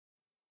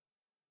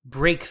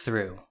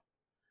Breakthrough,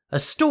 a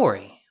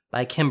story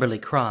by Kimberly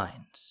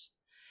Crines.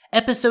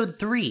 Episode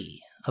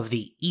 3 of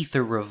the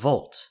Aether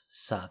Revolt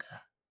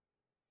saga.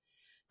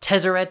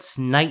 Tezzeret's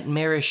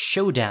nightmarish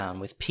showdown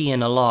with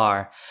Pian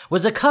Alar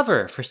was a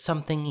cover for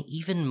something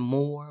even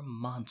more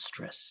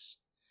monstrous.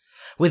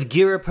 With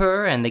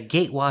Girapur and the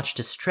Gatewatch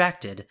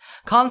distracted,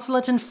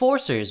 Consulate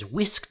enforcers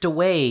whisked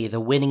away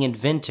the winning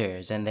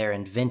inventors and their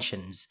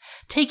inventions,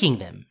 taking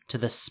them to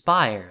the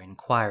Spire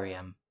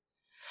Inquarium.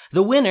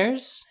 The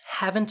winners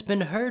haven't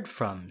been heard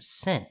from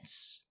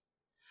since.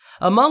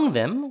 Among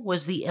them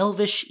was the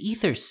elvish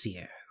ether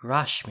seer,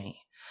 Rashmi,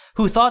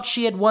 who thought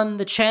she had won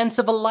the chance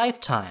of a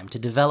lifetime to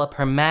develop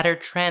her matter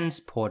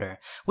transporter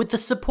with the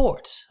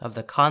support of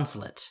the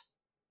consulate.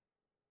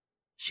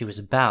 She was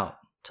about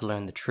to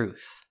learn the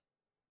truth.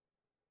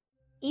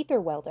 Ether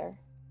welder.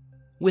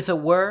 With a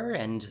whir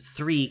and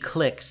 3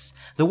 clicks,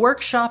 the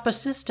workshop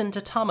assistant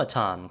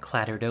automaton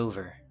clattered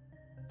over.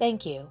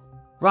 Thank you.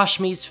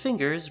 Rashmi's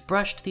fingers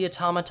brushed the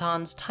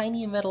automaton's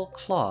tiny metal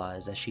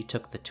claws as she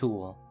took the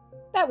tool.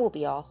 That will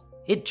be all.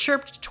 It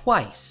chirped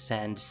twice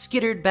and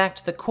skittered back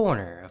to the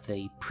corner of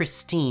the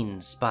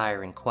pristine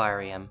Spire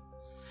Inquarium.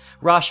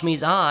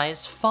 Rashmi's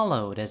eyes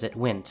followed as it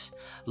went,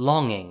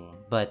 longing,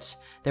 but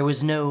there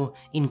was no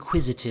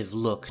inquisitive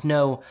look,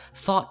 no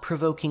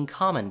thought-provoking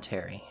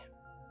commentary,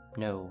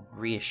 no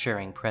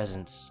reassuring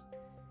presence.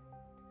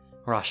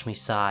 Rashmi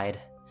sighed.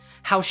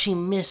 How she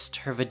missed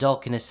her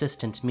Vidalcan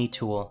assistant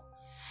Metool.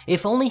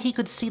 If only he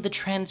could see the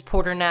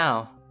transporter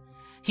now.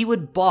 He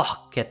would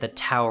balk at the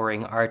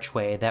towering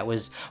archway that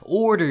was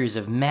orders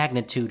of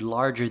magnitude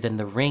larger than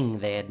the ring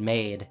they had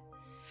made.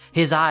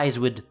 His eyes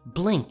would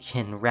blink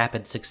in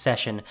rapid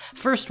succession,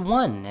 first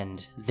one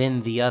and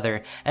then the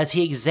other, as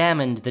he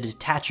examined the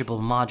detachable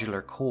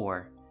modular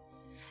core.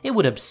 It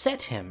would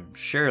upset him,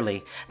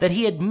 surely, that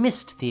he had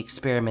missed the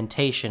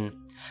experimentation,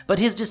 but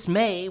his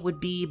dismay would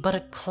be but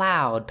a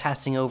cloud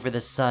passing over the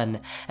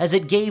sun as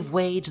it gave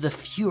way to the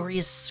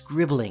furious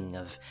scribbling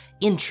of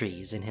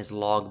entries in his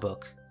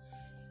logbook.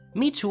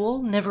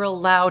 Metool never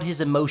allowed his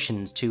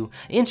emotions to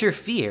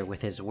interfere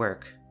with his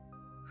work.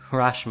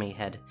 Rashmi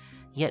had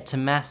yet to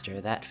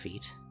master that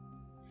feat.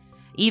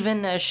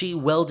 Even as she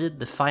welded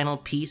the final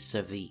piece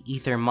of the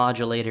ether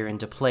modulator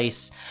into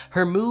place,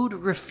 her mood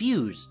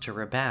refused to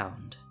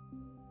rebound.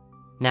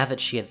 Now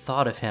that she had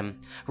thought of him,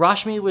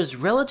 Rashmi was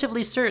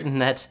relatively certain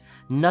that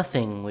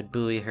nothing would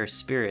buoy her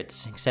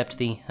spirits except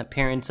the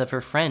appearance of her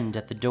friend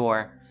at the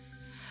door.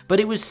 But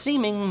it was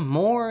seeming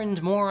more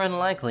and more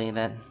unlikely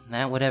that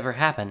that would ever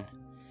happen.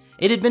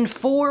 It had been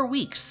 4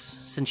 weeks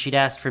since she'd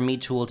asked for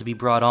Metool to be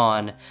brought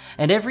on,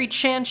 and every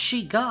chance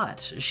she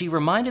got, she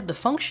reminded the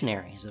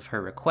functionaries of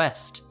her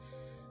request.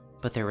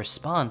 But their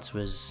response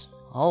was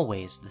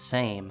always the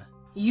same.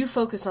 You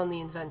focus on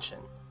the invention,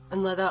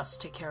 and let us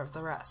take care of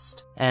the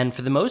rest. And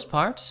for the most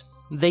part,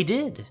 they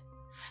did.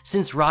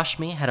 Since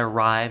Rashmi had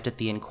arrived at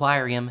the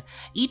Inquarium,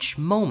 each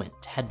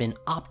moment had been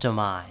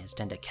optimized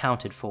and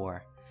accounted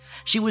for.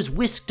 She was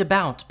whisked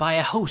about by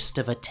a host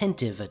of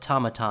attentive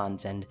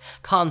automatons and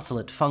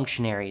consulate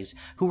functionaries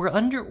who were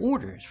under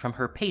orders from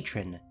her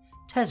patron,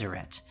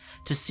 Tezzeret,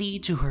 to see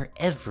to her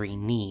every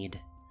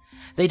need.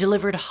 They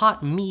delivered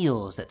hot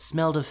meals that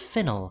smelled of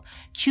fennel,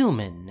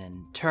 cumin,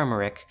 and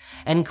turmeric,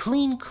 and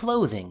clean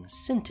clothing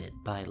scented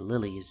by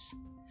lilies.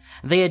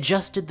 They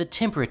adjusted the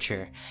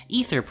temperature,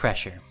 ether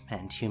pressure,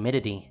 and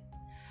humidity.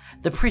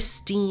 The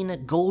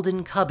pristine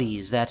golden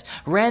cubbies that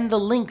ran the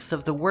length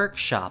of the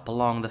workshop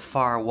along the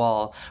far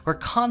wall were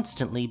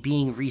constantly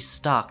being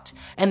restocked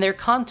and their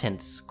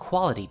contents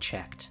quality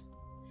checked.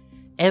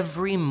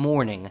 Every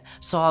morning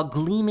saw a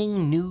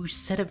gleaming new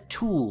set of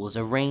tools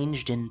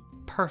arranged in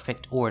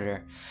perfect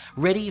order,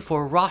 ready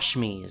for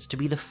Rashmi's to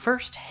be the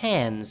first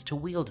hands to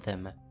wield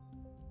them.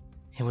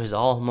 It was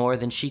all more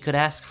than she could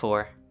ask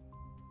for.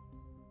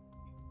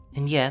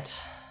 And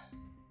yet,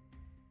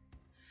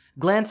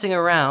 glancing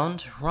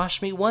around,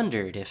 Rashmi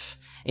wondered if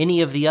any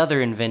of the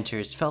other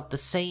inventors felt the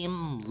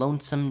same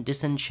lonesome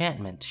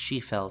disenchantment she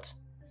felt.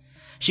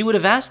 She would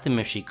have asked them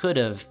if she could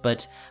have,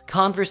 but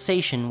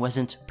conversation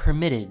wasn't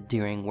permitted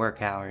during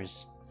work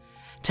hours.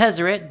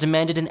 Tezzeret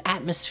demanded an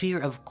atmosphere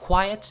of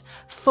quiet,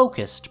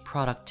 focused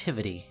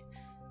productivity.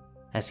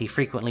 As he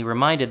frequently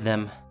reminded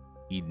them,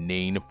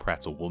 Inane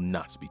prattle will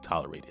not be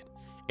tolerated.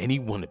 Any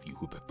one of you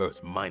who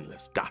prefers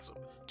mindless gossip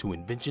to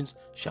inventions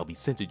shall be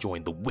sent to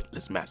join the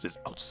witless masses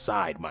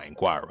outside my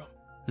inquirer.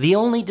 The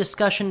only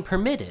discussion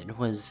permitted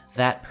was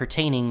that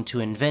pertaining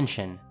to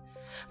invention,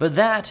 but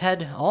that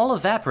had all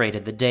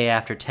evaporated the day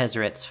after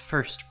Tezzeret's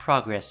first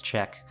progress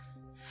check.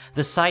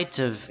 The sight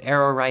of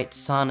Arrowright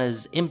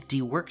Sana's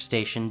empty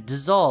workstation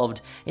dissolved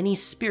any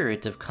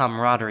spirit of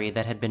camaraderie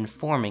that had been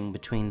forming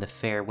between the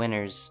fair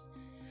winners.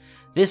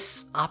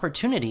 This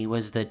opportunity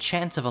was the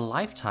chance of a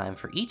lifetime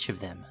for each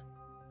of them,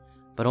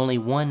 but only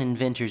one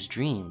inventor's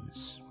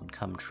dreams would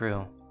come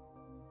true.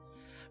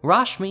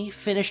 Rashmi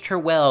finished her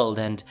weld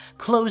and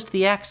closed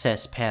the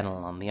access panel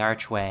on the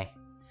archway.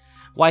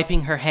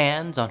 Wiping her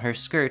hands on her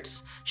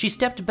skirts, she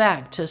stepped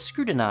back to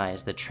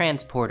scrutinize the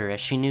transporter as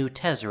she knew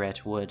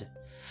Tezzeret would.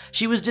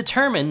 She was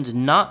determined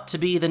not to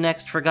be the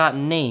next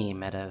forgotten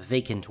name at a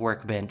vacant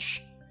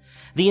workbench.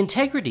 The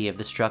integrity of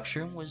the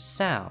structure was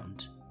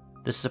sound.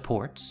 The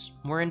supports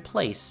were in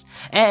place,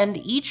 and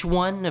each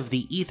one of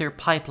the ether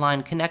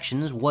pipeline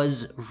connections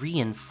was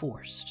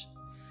reinforced.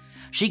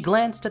 She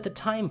glanced at the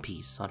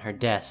timepiece on her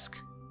desk.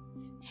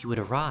 He would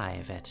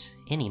arrive at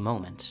any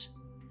moment.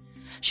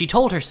 She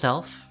told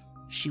herself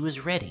she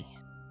was ready.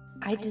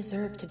 I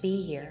deserve to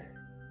be here.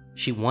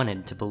 She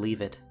wanted to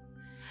believe it.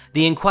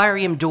 The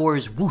Inquarium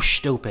doors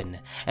whooshed open,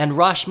 and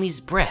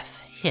Rashmi's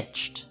breath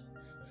hitched.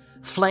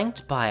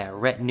 Flanked by a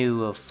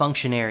retinue of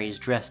functionaries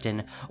dressed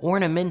in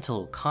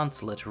ornamental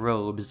consulate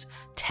robes,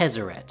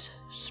 Tezzeret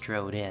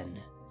strode in.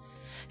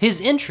 His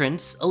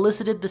entrance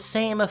elicited the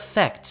same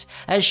effect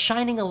as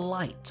shining a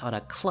light on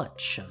a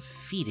clutch of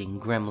feeding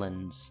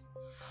gremlins.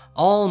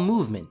 All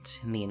movement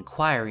in the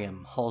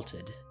Inquarium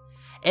halted.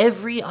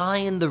 Every eye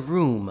in the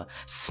room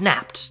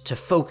snapped to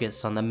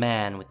focus on the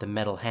man with the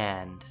metal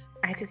hand.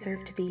 I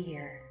deserve to be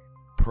here.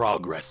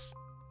 Progress.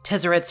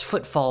 Tezzeret's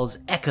footfalls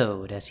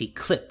echoed as he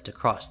clipped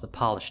across the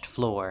polished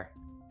floor.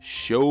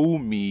 Show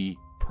me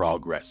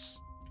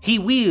progress. He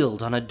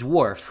wheeled on a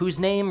dwarf whose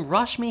name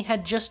Rashmi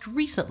had just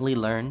recently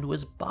learned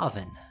was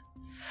Bhavin.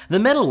 The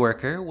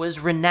metalworker was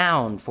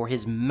renowned for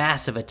his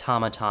massive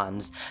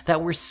automatons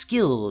that were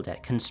skilled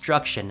at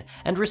construction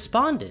and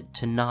responded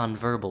to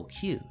nonverbal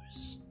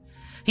cues.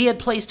 He had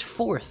placed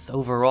 4th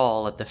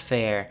overall at the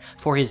fair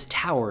for his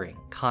towering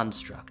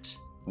construct.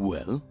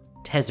 Well?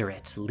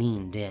 Tezzeret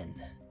leaned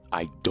in.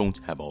 I don't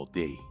have all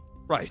day.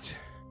 Right.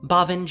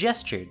 Bhavin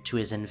gestured to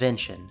his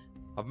invention.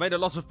 I've made a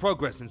lot of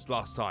progress since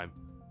last time.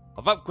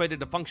 I've upgraded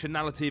the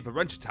functionality of a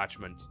wrench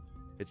attachment.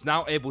 It's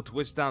now able to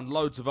withstand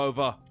loads of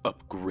over...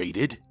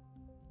 Upgraded?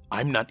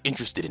 I'm not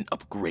interested in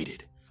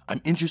upgraded.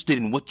 I'm interested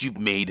in what you've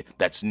made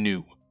that's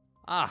new.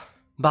 Ah.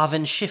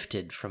 Bhavin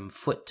shifted from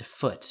foot to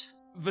foot.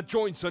 The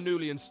joints are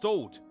newly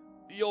installed.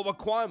 Your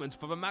requirement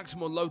for the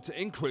maximal load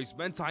to increase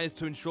meant I had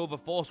to ensure the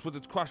force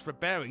would crush the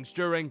bearings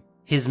during...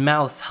 His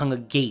mouth hung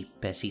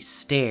agape as he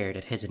stared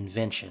at his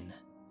invention.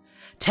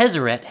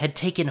 Tezzeret had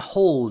taken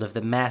hold of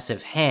the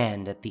massive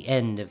hand at the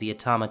end of the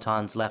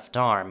automaton's left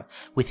arm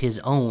with his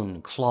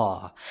own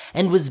claw,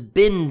 and was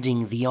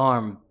bending the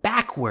arm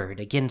backward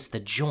against the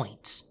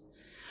joint.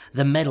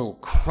 The metal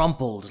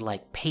crumpled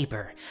like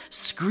paper,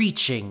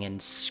 screeching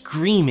and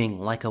screaming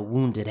like a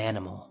wounded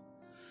animal.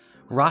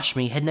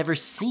 Rashmi had never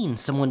seen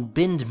someone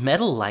bend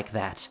metal like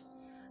that,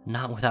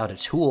 not without a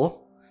tool.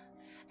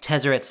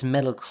 Tezzeret's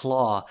metal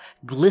claw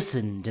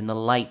glistened in the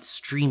light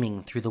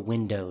streaming through the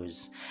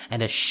windows,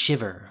 and a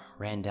shiver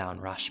ran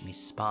down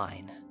Rashmi's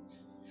spine.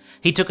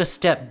 He took a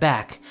step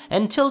back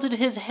and tilted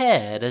his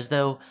head as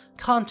though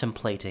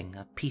contemplating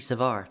a piece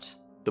of art.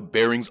 The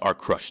bearings are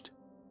crushed.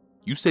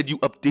 You said you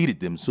updated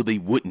them so they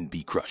wouldn't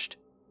be crushed.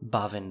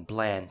 Bhavin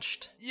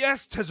blanched.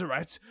 Yes,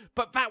 Tezzeret,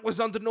 but that was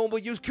under normal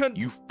use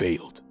You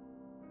failed.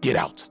 Get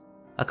out.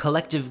 A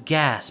collective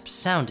gasp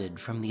sounded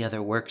from the other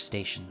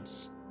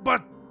workstations.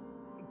 But...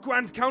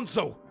 Grand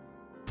Council,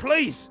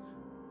 please,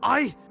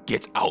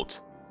 Get out.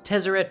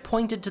 Tezzeret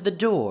pointed to the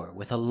door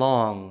with a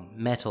long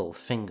metal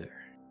finger.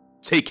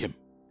 Take him.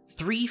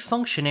 3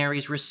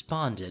 functionaries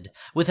responded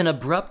with an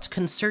abrupt,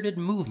 concerted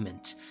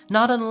movement,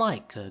 not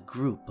unlike a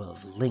group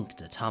of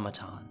linked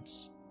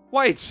automatons.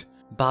 Wait!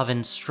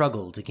 Bhavin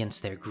struggled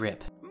against their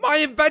grip. My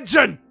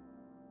invention!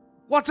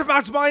 What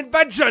about my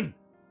invention?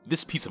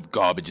 This piece of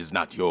garbage is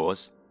not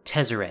yours.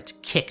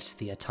 Tezzeret kicked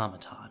the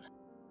automaton.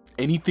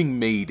 Anything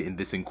made in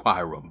this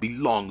Inquirum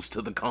belongs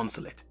to the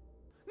consulate.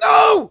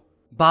 No!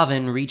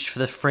 Bhavin reached for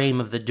the frame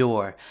of the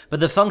door, but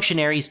the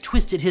functionaries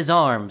twisted his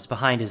arms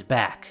behind his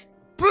back.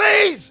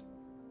 Please!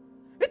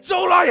 It's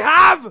all I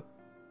have!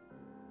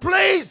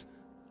 Please!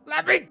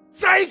 Let me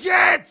take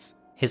it!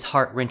 His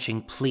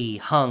heart-wrenching plea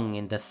hung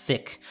in the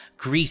thick,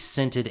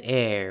 grease-scented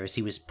air as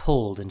he was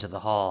pulled into the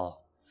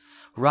hall.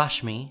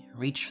 Rashmi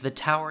reached for the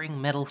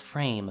towering metal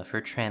frame of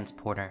her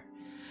transporter.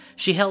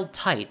 She held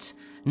tight,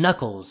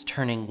 knuckles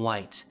turning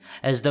white,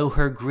 as though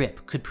her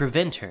grip could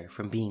prevent her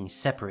from being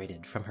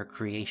separated from her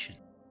creation.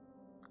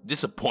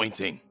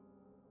 Disappointing.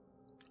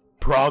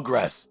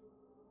 Progress.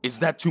 Is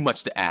that too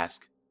much to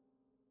ask?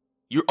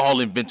 You're all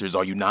inventors,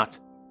 are you not?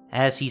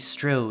 As he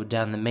strode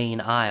down the main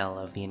aisle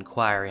of the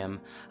Inquarium,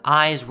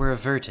 eyes were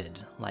averted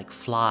like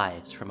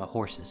flies from a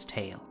horse's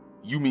tail.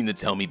 You mean to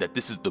tell me that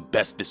this is the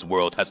best this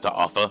world has to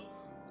offer?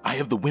 I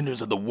have the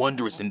winners of the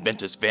wondrous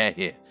Inventors Fair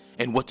here,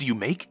 and what do you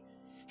make?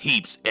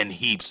 Heaps and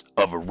heaps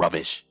of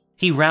rubbish.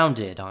 He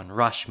rounded on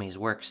Rashmi's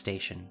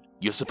workstation.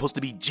 You're supposed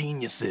to be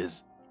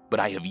geniuses,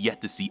 but I have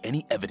yet to see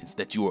any evidence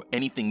that you are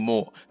anything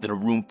more than a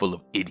room full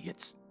of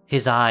idiots.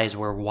 His eyes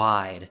were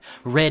wide,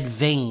 red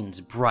veins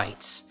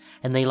bright,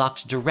 and they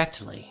locked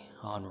directly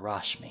on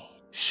Rashmi.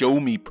 Show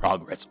me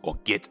progress or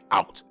get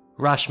out.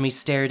 Rashmi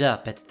stared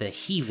up at the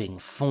heaving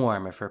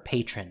form of her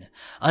patron,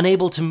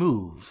 unable to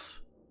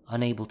move,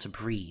 unable to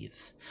breathe,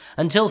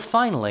 until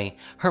finally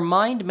her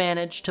mind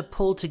managed to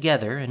pull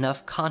together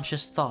enough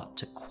conscious thought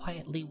to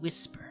quietly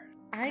whisper,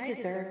 I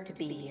deserve to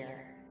be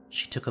here.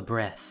 She took a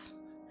breath.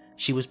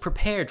 She was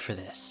prepared for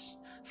this,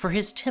 for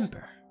his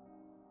temper.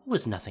 It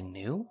was nothing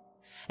new,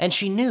 and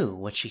she knew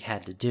what she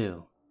had to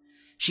do.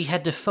 She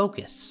had to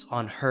focus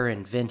on her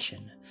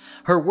invention.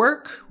 Her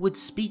work would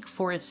speak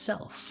for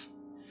itself.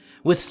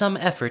 With some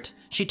effort,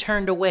 she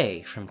turned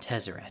away from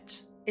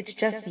Tezzeret. It's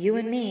just you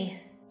and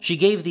me. She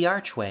gave the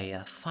archway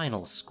a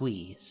final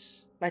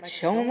squeeze. Let's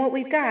show them what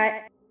we've got.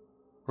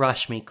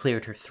 Rashmi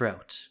cleared her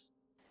throat.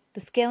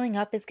 The scaling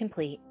up is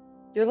complete.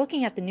 You're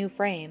looking at the new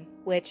frame,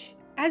 which,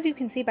 as you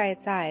can see by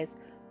its size,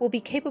 will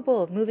be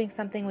capable of moving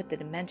something with the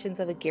dimensions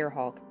of a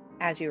gearhulk,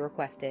 as you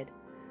requested.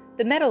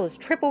 The metal is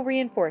triple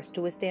reinforced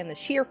to withstand the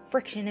sheer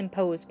friction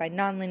imposed by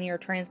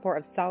nonlinear transport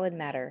of solid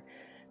matter.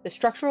 The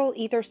structural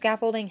ether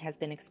scaffolding has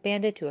been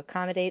expanded to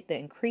accommodate the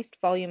increased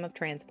volume of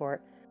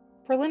transport.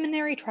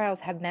 Preliminary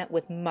trials have met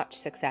with much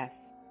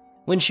success.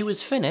 When she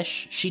was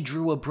finished, she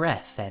drew a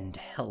breath and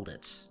held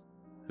it.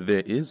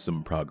 There is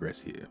some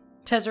progress here.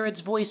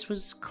 Tezzeret's voice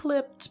was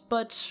clipped,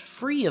 but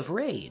free of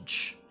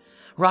rage.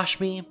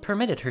 Rashmi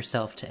permitted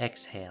herself to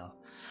exhale,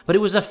 but it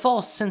was a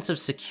false sense of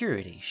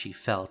security she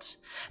felt.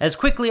 As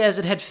quickly as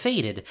it had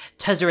faded,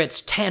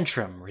 Tezzeret's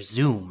tantrum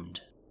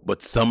resumed.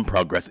 But some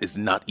progress is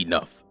not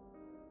enough.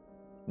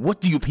 What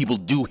do you people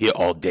do here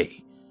all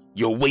day?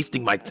 You're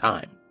wasting my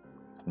time.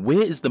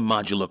 Where is the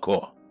modular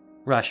core?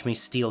 Rashmi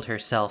steeled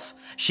herself.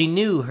 She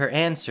knew her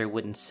answer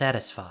wouldn't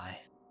satisfy.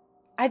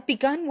 I've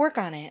begun work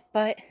on it,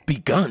 but...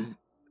 Begun?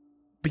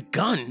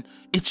 Begun?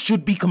 It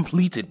should be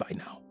completed by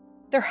now.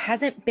 There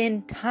hasn't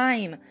been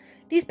time.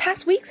 These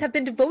past weeks have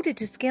been devoted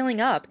to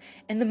scaling up,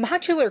 and the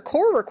modular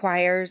core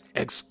requires...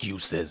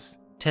 Excuses.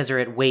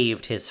 Tezzeret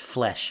waved his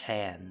flesh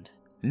hand.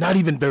 Not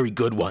even very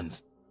good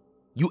ones.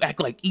 You act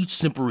like each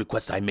simple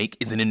request I make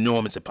is an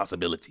enormous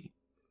impossibility.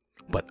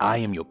 But I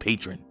am your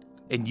patron,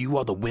 and you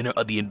are the winner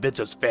of the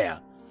Inventors Fair.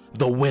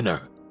 The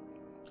winner.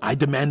 I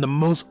demand the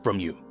most from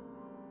you.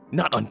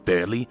 Not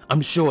unfairly,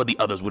 I'm sure the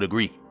others would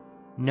agree.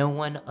 No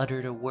one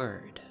uttered a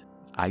word.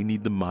 I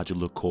need the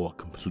modular core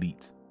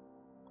complete.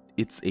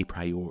 It's a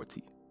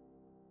priority.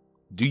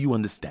 Do you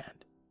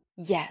understand?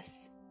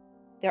 Yes.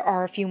 There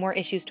are a few more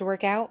issues to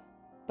work out,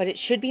 but it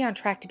should be on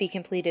track to be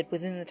completed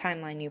within the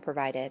timeline you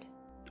provided.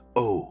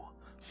 Oh,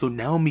 so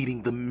now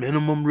meeting the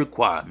minimum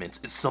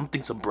requirements is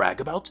something to brag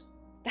about?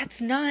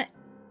 That's not...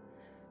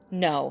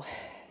 No.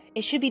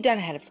 It should be done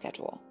ahead of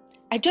schedule.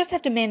 I just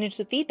have to manage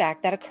the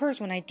feedback that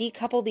occurs when I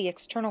decouple the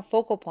external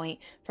focal point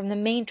from the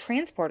main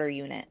transporter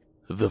unit.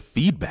 The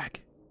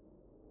feedback?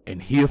 And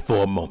here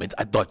for a moment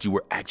I thought you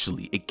were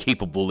actually a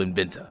capable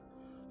inventor.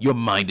 Your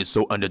mind is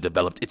so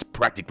underdeveloped it's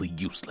practically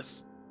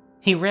useless.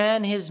 He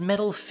ran his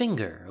metal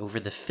finger over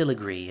the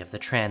filigree of the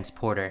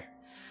transporter.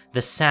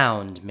 The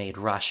sound made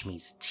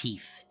Rashmi's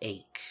teeth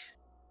ache.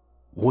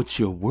 What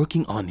you're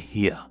working on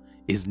here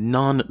is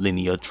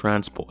non-linear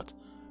transport.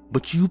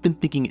 But you've been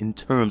thinking in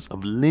terms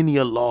of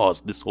linear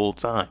laws this whole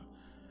time.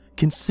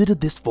 Consider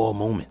this for a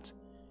moment.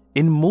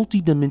 In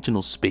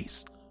multidimensional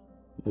space,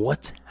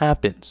 what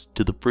happens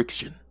to the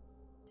friction?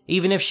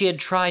 Even if she had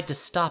tried to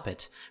stop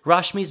it,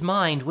 Rashmi's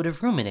mind would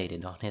have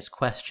ruminated on his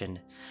question.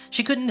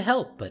 She couldn't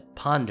help but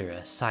ponder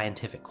a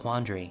scientific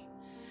quandary.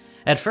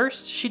 At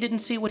first, she didn't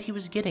see what he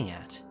was getting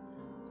at.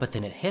 But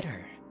then it hit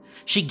her.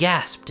 She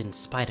gasped in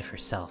spite of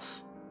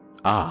herself.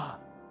 Ah,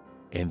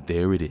 and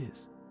there it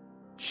is.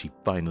 She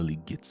finally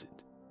gets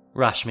it.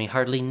 Rashmi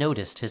hardly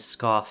noticed his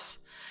scoff.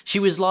 She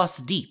was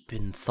lost deep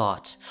in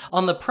thought,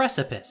 on the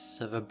precipice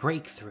of a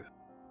breakthrough.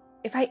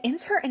 If I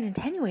insert an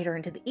attenuator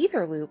into the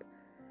ether loop,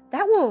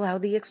 that will allow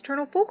the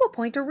external focal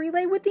point to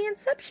relay with the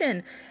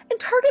inception and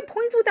target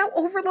points without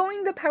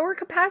overloading the power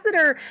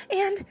capacitor,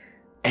 and...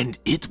 And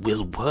it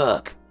will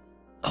work.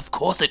 Of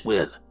course it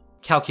will.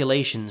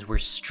 Calculations were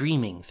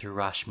streaming through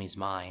Rashmi's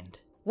mind.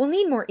 We'll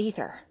need more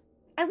ether.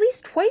 At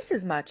least twice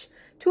as much,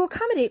 to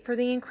accommodate for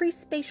the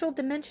increased spatial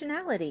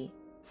dimensionality.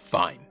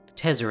 Fine.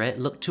 Tezzeret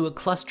looked to a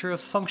cluster of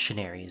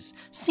functionaries,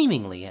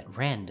 seemingly at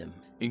random.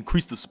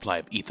 Increase the supply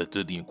of ether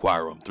to the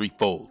Inquirer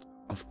threefold.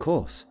 Of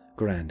course,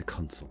 Grand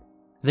Consul.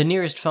 The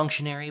nearest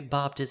functionary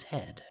bobbed his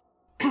head.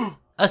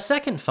 A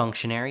second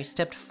functionary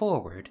stepped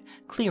forward,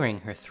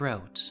 clearing her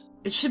throat.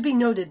 It should be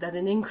noted that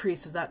an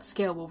increase of that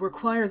scale will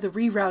require the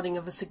rerouting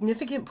of a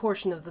significant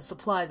portion of the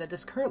supply that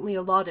is currently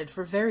allotted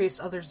for various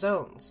other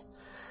zones.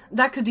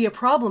 That could be a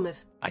problem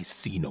if... I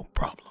see no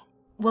problem.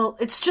 Well,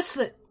 it's just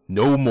that...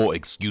 No more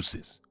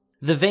excuses.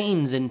 The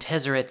veins in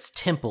Tezzeret's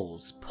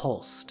temples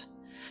pulsed.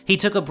 He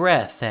took a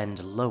breath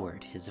and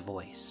lowered his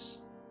voice.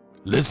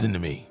 Listen to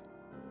me.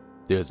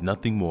 There's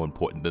nothing more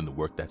important than the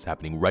work that's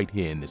happening right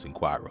here in this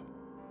Inquirer.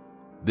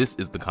 This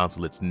is the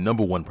Consulate's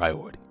 #1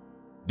 priority.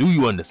 Do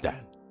you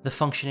understand? The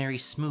functionary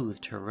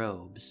smoothed her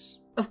robes.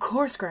 Of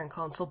course, Grand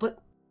Consul, but...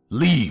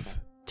 Leave!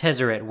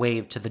 Tezzeret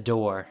waved to the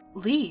door.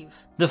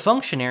 Leave? The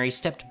functionary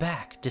stepped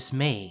back,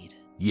 dismayed.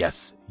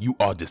 Yes, you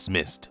are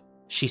dismissed.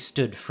 She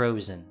stood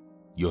frozen.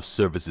 Your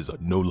services are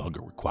no longer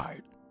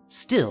required.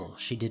 Still,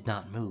 she did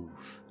not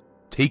move.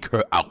 Take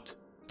her out.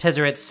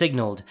 Tezzeret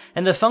signaled,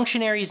 and the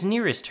functionaries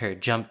nearest her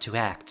jumped to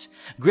act,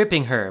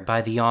 gripping her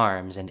by the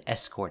arms and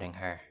escorting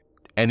her.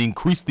 And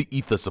increase the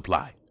ether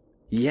supply.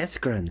 Yes,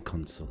 Grand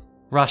Consul.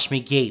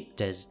 Rashmi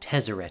gaped as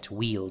Tezzeret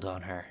wheeled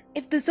on her.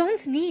 If the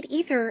zones need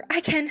ether,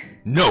 I can...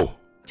 No!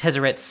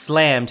 Tezzeret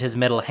slammed his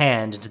metal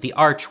hand into the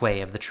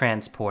archway of the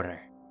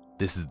transporter.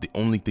 This is the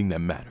only thing that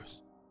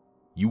matters.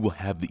 You will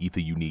have the ether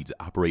you need to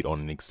operate on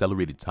an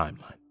accelerated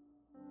timeline.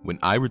 When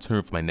I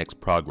return for my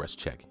next progress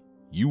check,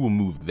 you will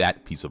move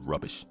that piece of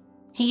rubbish.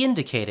 He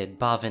indicated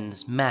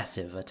Bavin's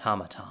massive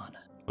automaton.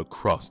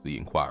 Across the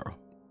Inquirer.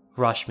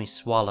 Rashmi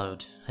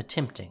swallowed,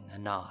 attempting a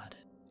nod.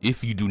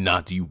 If you do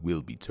not, you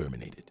will be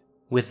terminated.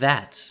 With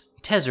that,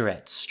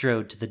 Tezzeret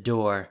strode to the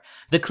door,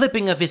 the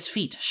clipping of his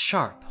feet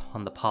sharp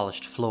on the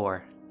polished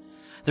floor.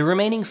 The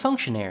remaining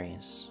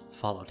functionaries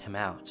followed him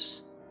out.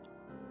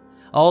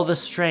 All the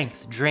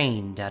strength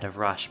drained out of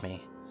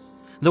Rashmi.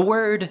 The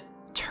word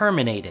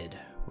terminated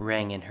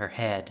rang in her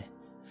head.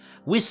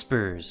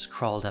 Whispers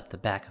crawled up the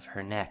back of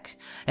her neck,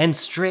 and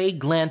stray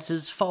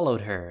glances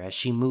followed her as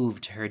she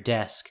moved to her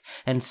desk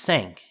and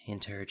sank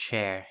into her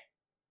chair.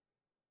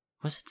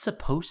 Was it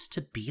supposed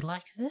to be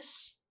like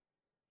this?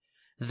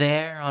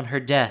 There on her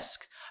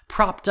desk,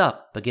 propped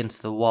up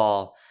against the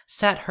wall,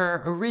 sat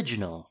her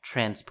original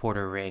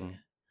transporter ring.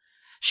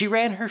 She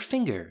ran her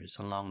fingers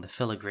along the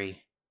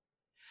filigree.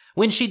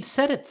 When she'd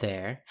set it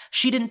there,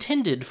 she'd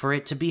intended for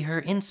it to be her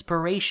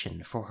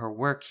inspiration for her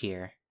work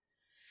here.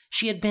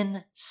 She had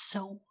been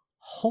so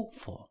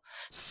hopeful,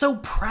 so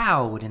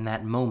proud in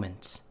that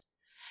moment.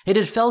 It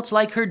had felt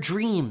like her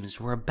dreams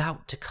were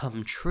about to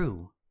come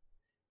true.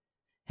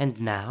 And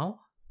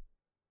now?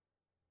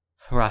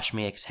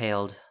 Rashmi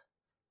exhaled,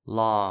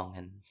 long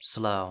and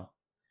slow.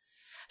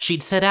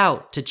 She'd set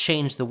out to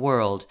change the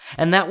world,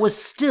 and that was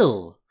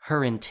still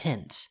her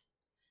intent.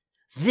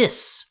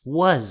 This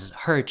was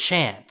her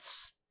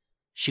chance.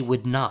 She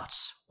would not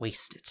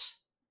waste it.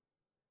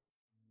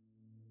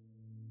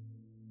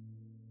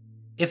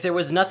 If there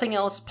was nothing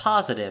else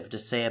positive to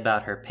say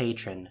about her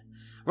patron,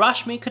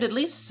 Rashmi could at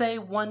least say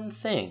one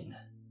thing.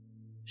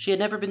 She had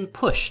never been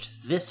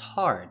pushed this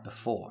hard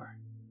before.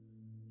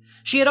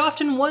 She had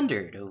often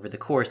wondered over the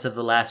course of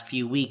the last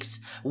few weeks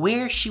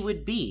where she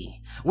would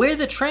be, where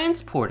the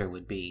transporter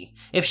would be,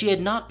 if she had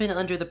not been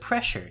under the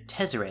pressure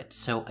Tezzeret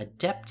so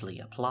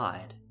adeptly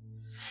applied.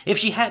 If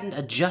she hadn't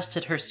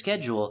adjusted her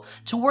schedule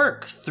to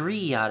work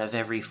 3 out of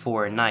every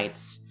 4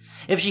 nights.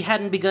 If she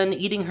hadn't begun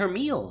eating her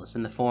meals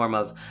in the form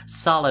of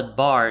solid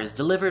bars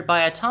delivered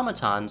by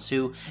automatons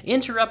who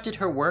interrupted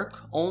her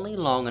work only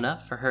long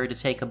enough for her to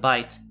take a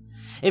bite.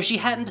 If she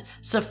hadn't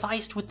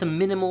sufficed with the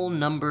minimal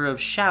number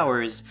of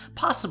showers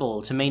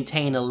possible to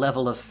maintain a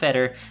level of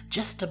fetor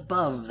just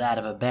above that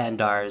of a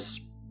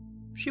Bandar's,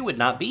 she would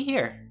not be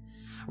here.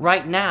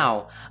 Right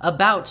now,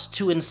 about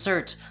to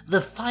insert the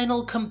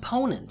final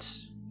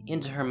component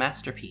into her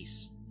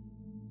masterpiece.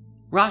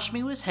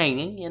 Rashmi was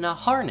hanging in a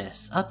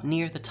harness up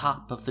near the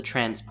top of the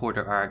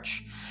transporter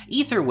arch,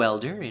 ether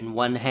welder in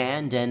one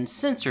hand and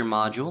sensor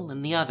module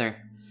in the other.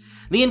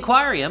 The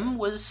Inquarium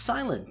was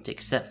silent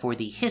except for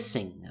the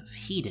hissing of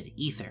heated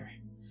ether.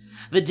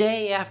 The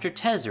day after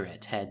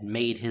Tezzeret had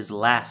made his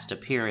last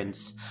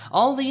appearance,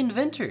 all the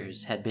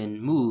inventors had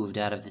been moved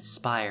out of the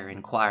Spire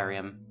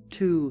Inquarium.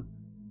 To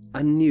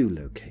a new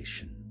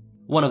location.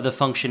 One of the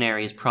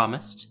functionaries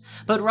promised,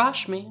 but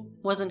Rashmi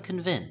wasn't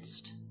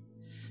convinced.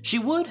 She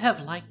would have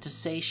liked to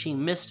say she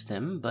missed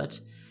them, but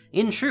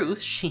in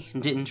truth she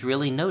didn't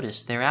really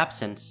notice their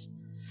absence.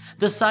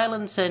 The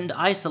silence and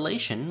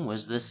isolation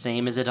was the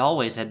same as it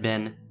always had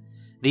been.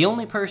 The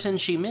only person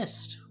she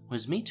missed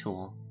was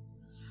Metool.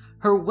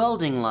 Her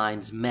welding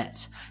lines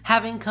met,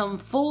 having come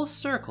full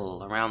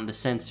circle around the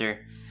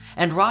sensor,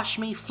 and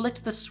Rashmi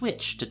flicked the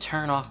switch to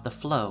turn off the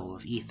flow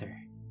of ether.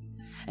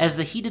 As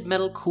the heated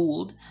metal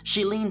cooled,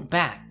 she leaned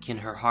back in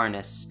her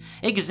harness,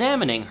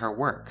 examining her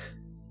work.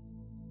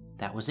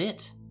 That was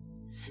it.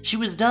 She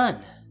was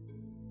done.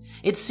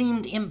 It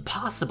seemed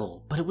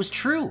impossible, but it was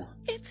true.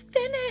 It's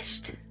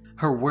finished.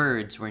 Her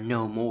words were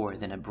no more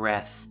than a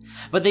breath,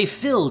 but they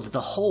filled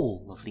the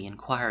whole of the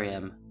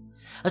Inquarium.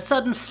 A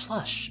sudden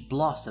flush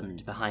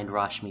blossomed behind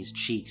Rashmi's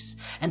cheeks,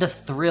 and a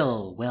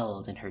thrill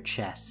welled in her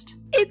chest.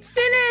 It's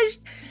finished!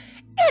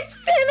 It's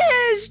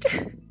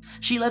finished!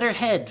 She let her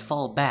head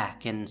fall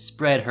back and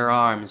spread her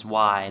arms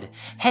wide,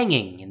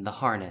 hanging in the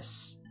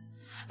harness.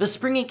 The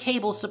springy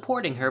cable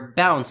supporting her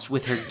bounced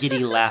with her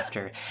giddy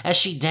laughter as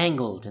she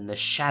dangled in the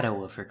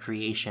shadow of her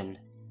creation.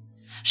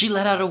 She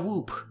let out a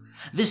whoop.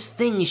 This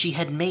thing she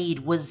had made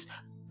was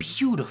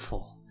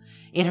beautiful.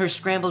 In her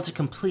scramble to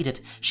complete it,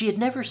 she had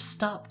never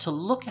stopped to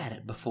look at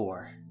it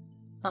before.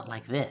 Not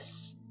like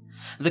this.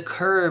 The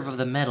curve of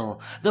the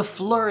metal, the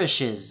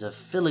flourishes of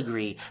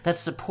filigree that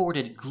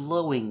supported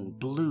glowing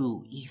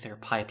blue ether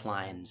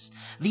pipelines,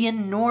 the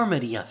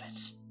enormity of it.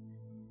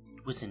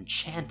 It was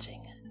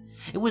enchanting.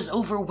 It was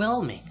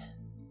overwhelming.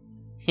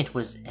 It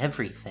was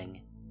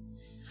everything.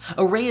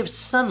 A ray of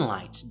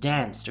sunlight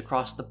danced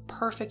across the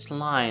perfect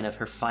line of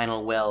her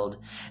final weld,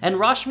 and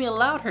Rashmi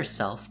allowed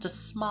herself to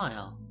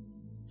smile.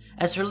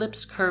 As her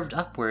lips curved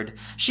upward,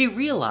 she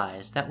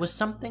realized that was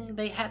something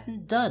they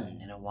hadn't done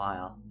in a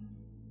while.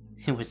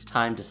 It was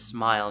time to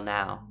smile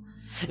now.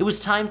 It was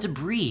time to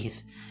breathe.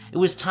 It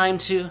was time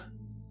to...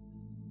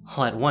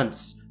 All at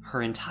once,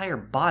 her entire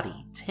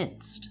body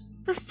tensed.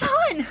 The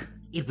sun!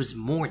 It was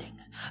morning.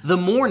 The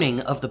morning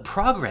of the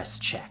progress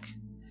check.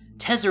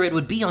 Tezzeret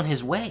would be on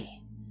his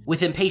way.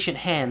 With impatient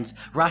hands,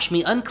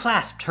 Rashmi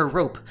unclasped her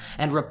rope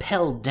and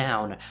rappelled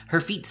down,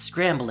 her feet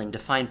scrambling to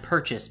find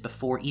purchase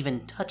before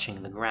even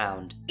touching the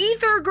ground.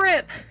 Ether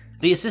grip!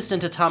 The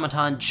assistant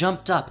automaton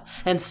jumped up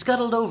and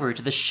scuttled over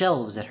to the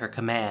shelves at her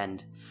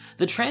command.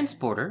 The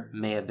transporter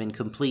may have been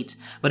complete,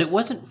 but it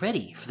wasn't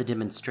ready for the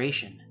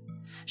demonstration.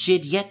 She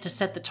had yet to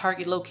set the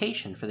target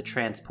location for the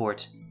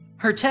transport.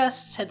 Her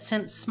tests had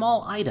sent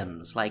small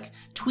items like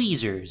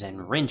tweezers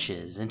and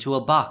wrenches into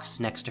a box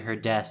next to her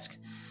desk,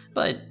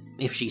 but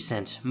if she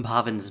sent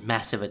Bhavan's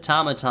massive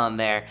automaton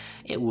there,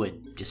 it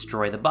would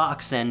destroy the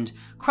box and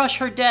crush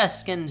her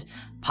desk and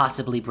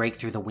possibly break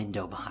through the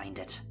window behind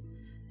it.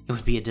 It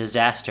would be a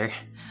disaster,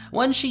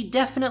 one she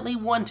definitely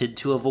wanted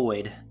to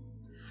avoid.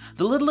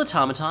 The little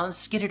automaton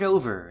skidded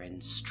over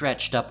and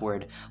stretched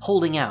upward,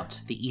 holding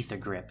out the ether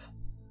grip.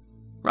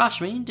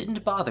 Rashmi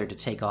didn't bother to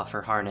take off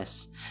her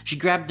harness. She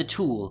grabbed the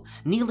tool,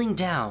 kneeling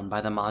down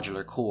by the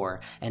modular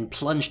core, and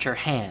plunged her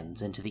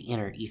hands into the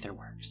inner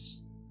etherworks.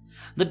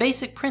 The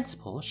basic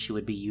principle she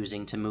would be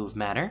using to move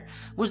matter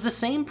was the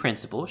same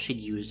principle she'd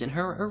used in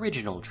her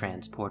original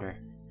transporter.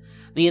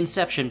 The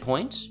inception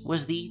point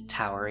was the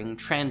towering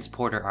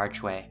transporter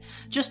archway,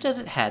 just as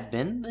it had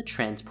been the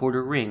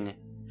transporter ring,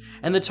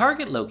 and the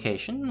target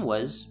location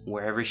was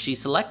wherever she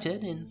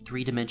selected in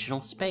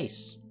three-dimensional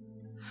space.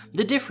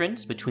 The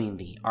difference between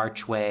the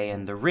archway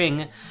and the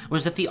ring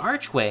was that the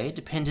archway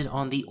depended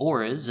on the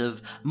auras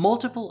of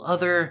multiple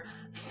other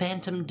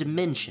phantom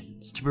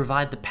dimensions to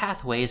provide the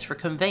pathways for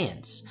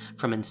conveyance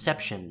from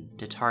inception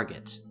to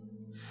target.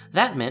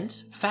 That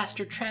meant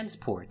faster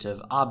transport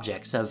of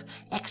objects of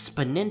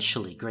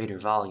exponentially greater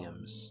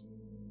volumes.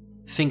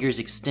 Fingers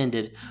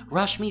extended,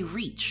 Rashmi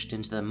reached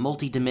into the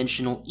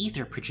multidimensional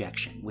ether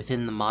projection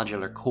within the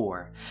modular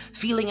core,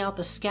 feeling out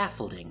the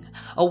scaffolding,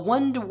 a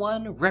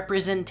one-to-one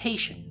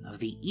representation of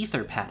the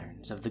ether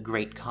patterns of the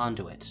Great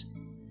Conduit.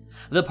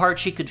 The part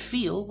she could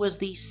feel was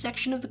the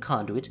section of the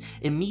conduit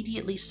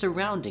immediately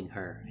surrounding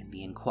her in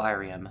the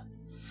Inquarium,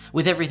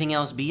 with everything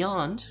else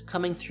beyond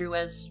coming through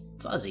as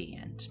fuzzy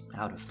and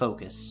out of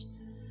focus.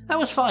 That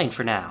was fine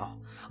for now.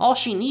 All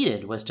she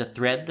needed was to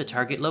thread the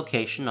target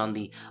location on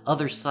the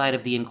other side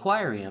of the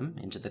Inquarium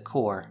into the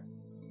core,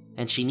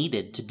 and she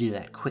needed to do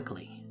that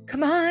quickly.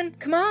 Come on,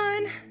 come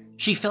on!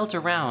 She felt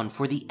around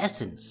for the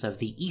essence of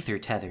the ether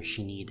tether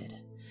she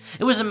needed.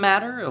 It was a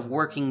matter of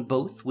working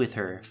both with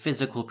her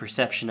physical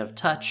perception of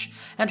touch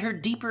and her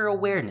deeper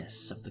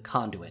awareness of the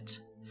conduit.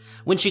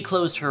 When she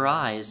closed her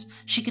eyes,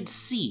 she could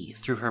see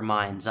through her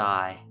mind's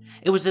eye.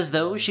 It was as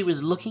though she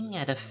was looking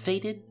at a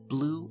faded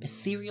blue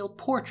ethereal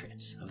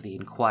portrait of the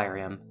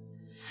Inquarium.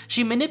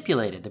 She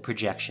manipulated the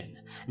projection,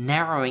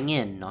 narrowing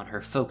in on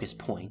her focus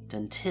point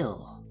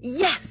until...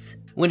 Yes!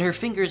 When her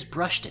fingers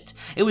brushed it,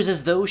 it was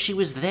as though she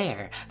was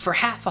there. For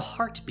half a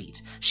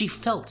heartbeat, she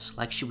felt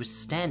like she was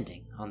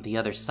standing on the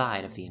other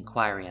side of the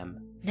Inquarium.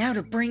 Now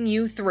to bring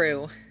you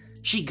through.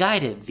 She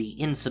guided the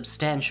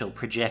insubstantial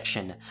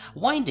projection,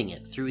 winding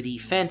it through the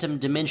phantom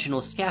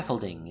dimensional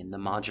scaffolding in the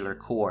modular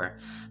core,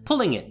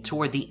 pulling it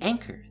toward the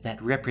anchor that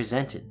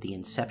represented the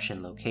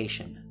inception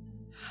location.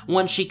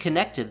 Once she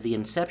connected the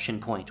inception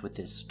point with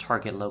this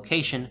target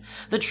location,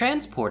 the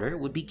transporter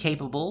would be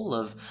capable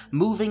of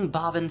moving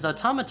Bhavan's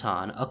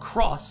automaton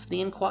across the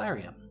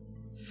Inquarium.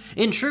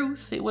 In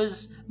truth, it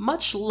was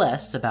much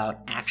less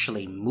about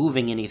actually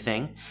moving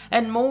anything,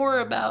 and more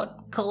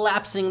about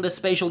collapsing the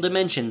spatial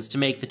dimensions to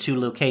make the two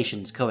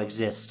locations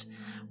coexist.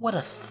 What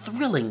a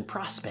thrilling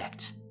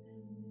prospect!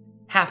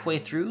 Halfway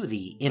through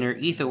the inner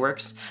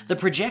etherworks, the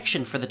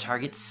projection for the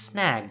target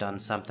snagged on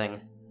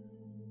something.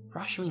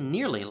 Rashmi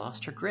nearly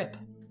lost her grip.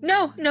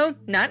 No,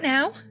 not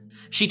now.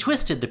 She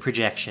twisted the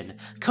projection,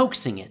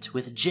 coaxing it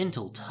with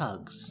gentle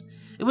tugs.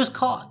 It was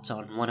caught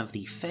on one of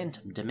the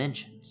phantom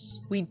dimensions.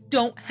 We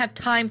don't have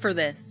time for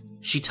this.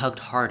 She tugged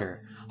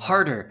harder,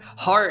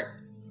 hard.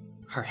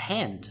 Her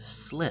hand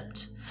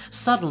slipped.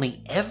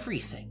 Suddenly,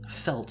 everything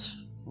felt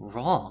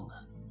wrong.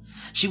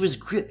 She was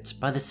gripped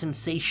by the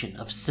sensation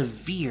of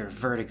severe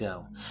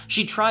vertigo.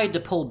 She tried to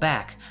pull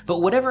back,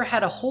 but whatever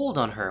had a hold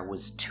on her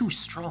was too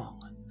strong.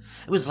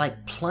 It was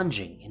like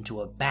plunging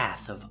into a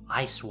bath of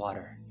ice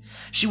water.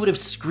 She would have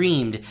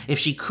screamed if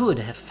she could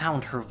have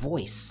found her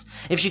voice,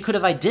 if she could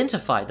have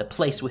identified the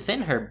place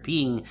within her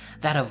being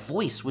that a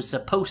voice was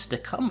supposed to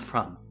come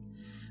from.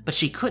 But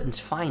she couldn't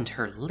find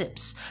her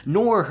lips,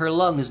 nor her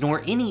lungs,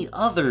 nor any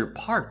other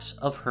part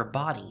of her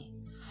body.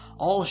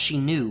 All she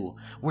knew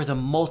were the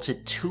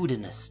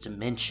multitudinous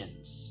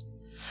dimensions.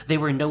 They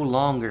were no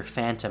longer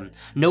phantom,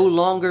 no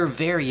longer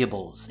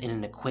variables in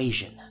an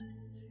equation.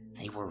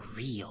 They were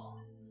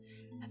real,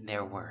 and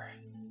there were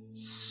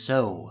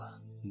so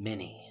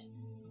many.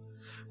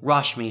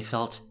 Rashmi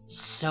felt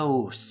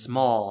so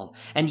small,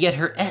 and yet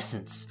her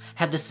essence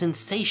had the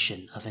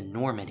sensation of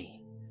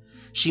enormity.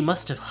 She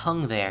must have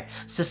hung there,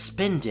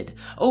 suspended,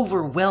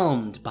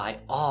 overwhelmed by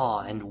awe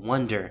and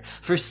wonder,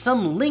 for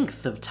some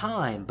length of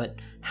time, but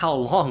how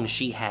long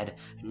she had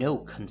no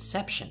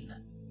conception.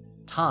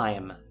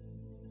 Time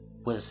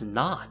was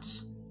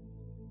not.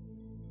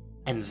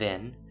 And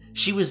then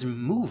she was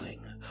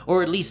moving,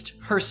 or at least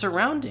her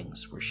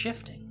surroundings were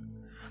shifting.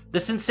 The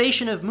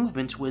sensation of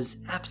movement was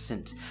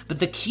absent, but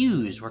the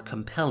cues were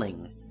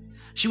compelling.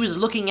 She was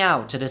looking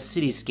out at a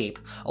cityscape,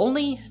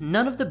 only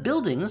none of the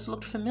buildings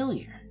looked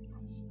familiar.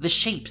 The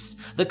shapes,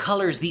 the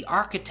colors, the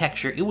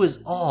architecture, it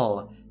was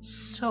all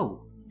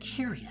so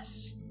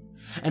curious.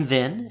 And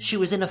then she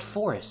was in a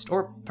forest,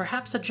 or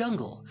perhaps a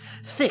jungle,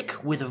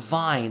 thick with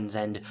vines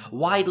and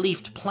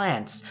wide-leafed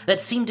plants that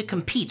seemed to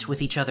compete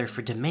with each other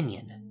for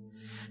dominion.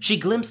 She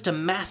glimpsed a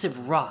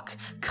massive rock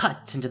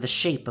cut into the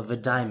shape of a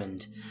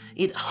diamond.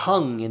 It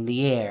hung in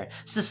the air,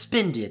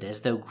 suspended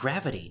as though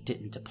gravity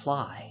didn't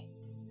apply.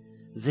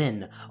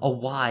 Then a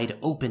wide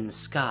open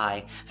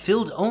sky,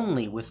 filled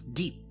only with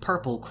deep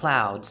purple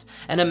clouds,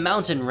 and a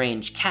mountain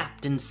range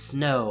capped in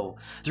snow,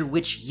 through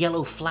which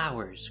yellow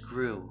flowers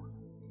grew.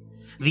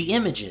 The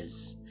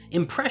images,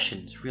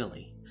 impressions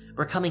really,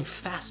 were coming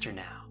faster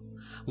now.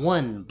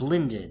 One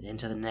blended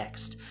into the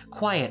next,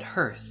 quiet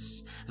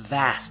hearths,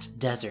 vast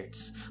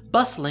deserts,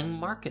 bustling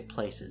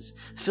marketplaces,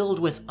 filled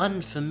with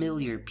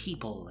unfamiliar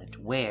people and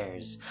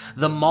wares,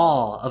 the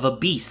maw of a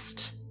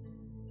beast,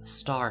 a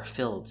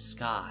star-filled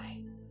sky.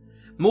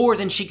 More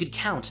than she could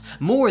count,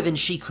 more than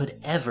she could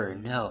ever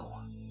know.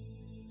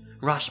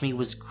 Rashmi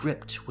was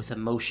gripped with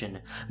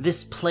emotion.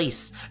 This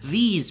place,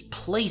 these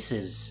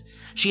places,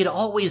 she had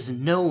always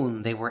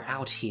known they were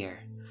out here.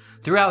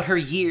 Throughout her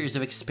years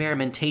of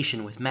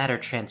experimentation with matter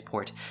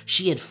transport,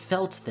 she had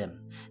felt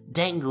them,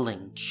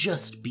 dangling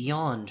just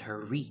beyond her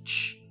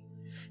reach.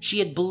 She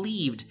had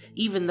believed,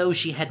 even though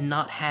she had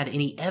not had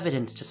any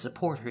evidence to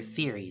support her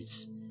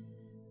theories.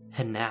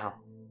 And now,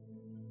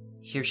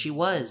 here she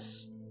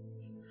was.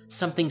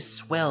 Something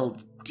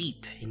swelled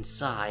deep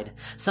inside,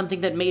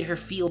 something that made her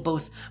feel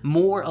both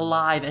more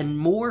alive and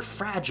more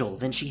fragile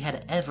than she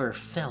had ever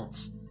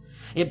felt.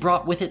 It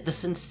brought with it the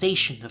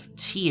sensation of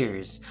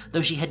tears,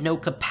 though she had no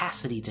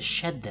capacity to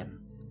shed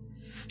them.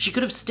 She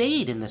could have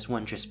stayed in this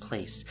wondrous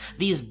place,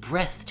 these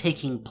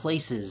breathtaking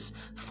places,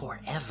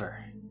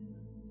 forever.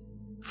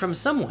 From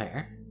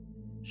somewhere,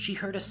 she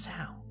heard a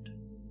sound.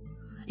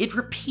 It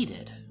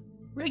repeated,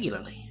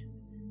 regularly.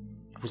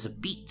 It was a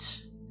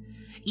beat.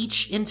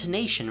 Each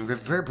intonation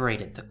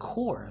reverberated the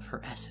core of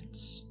her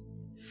essence.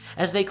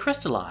 As they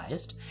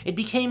crystallized, it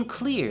became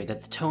clear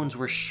that the tones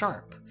were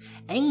sharp,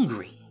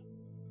 angry,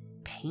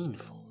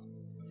 painful.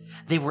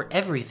 They were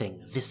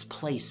everything this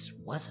place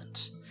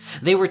wasn't.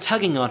 They were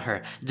tugging on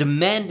her,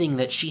 demanding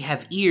that she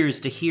have ears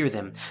to hear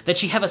them, that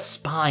she have a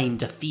spine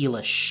to feel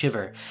a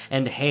shiver,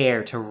 and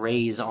hair to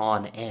raise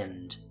on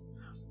end.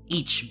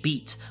 Each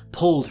beat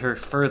pulled her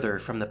further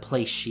from the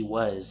place she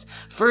was,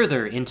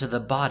 further into the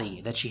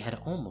body that she had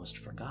almost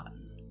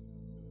forgotten,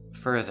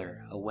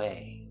 further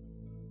away.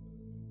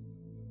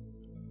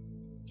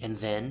 And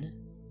then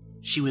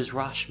she was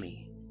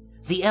Rashmi,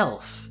 the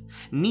elf,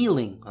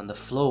 kneeling on the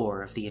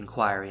floor of the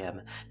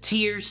Inquarium,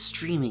 tears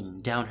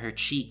streaming down her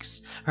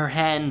cheeks, her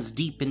hands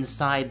deep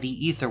inside the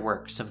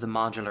etherworks of the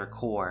modular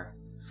core.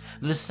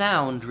 The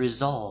sound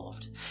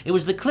resolved. It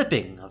was the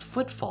clipping of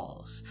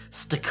footfalls,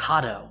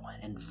 staccato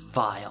and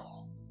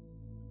vile.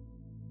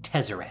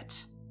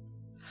 Tezzeret.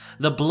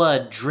 The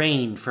blood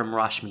drained from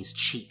Rashmi's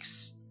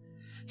cheeks.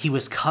 He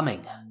was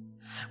coming.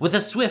 With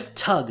a swift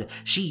tug,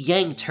 she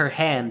yanked her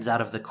hands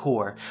out of the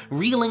core,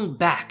 reeling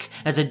back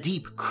as a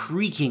deep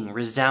creaking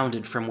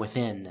resounded from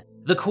within.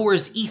 The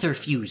core's ether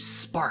fuse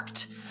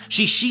sparked.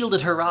 She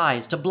shielded her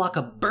eyes to block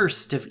a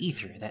burst of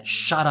ether that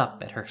shot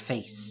up at her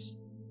face.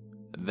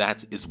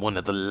 That is one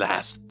of the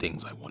last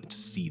things I wanted to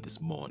see this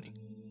morning.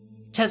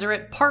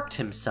 Tezzeret parked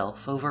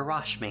himself over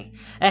Rashmi,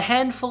 a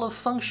handful of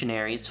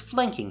functionaries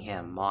flanking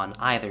him on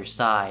either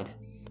side.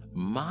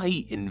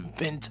 My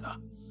inventor,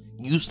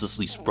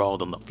 uselessly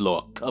sprawled on the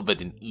floor,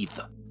 covered in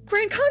ether.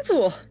 Grand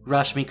Consul!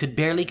 Rashmi could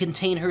barely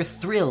contain her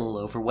thrill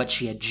over what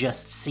she had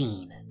just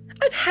seen.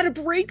 I've had a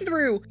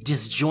breakthrough!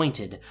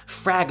 Disjointed,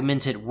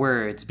 fragmented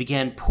words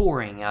began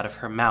pouring out of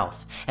her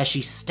mouth as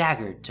she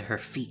staggered to her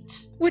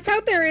feet. What's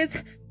out there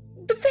is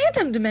the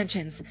phantom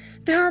dimensions.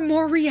 There are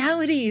more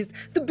realities.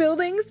 The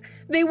buildings,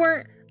 they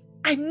weren't...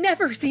 I've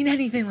never seen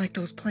anything like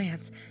those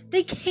plants.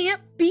 They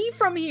can't be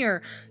from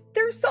here.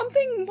 There's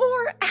something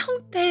more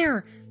out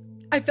there.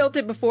 I felt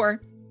it before.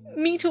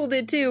 Meetool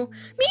did too.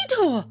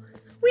 Meetool!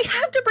 We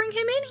have to bring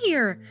him in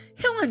here.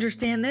 He'll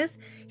understand this.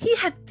 He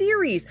had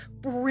theories.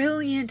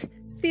 Brilliant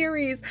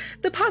theories.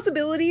 The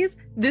possibilities.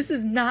 This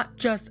is not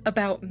just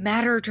about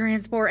matter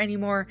transport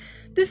anymore.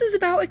 This is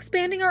about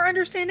expanding our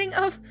understanding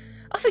of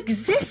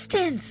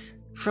existence.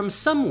 From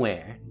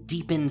somewhere,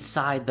 deep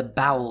inside the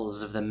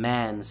bowels of the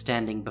man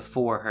standing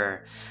before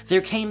her,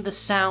 there came the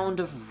sound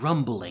of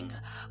rumbling,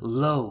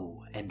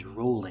 low and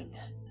rolling.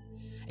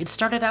 It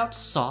started out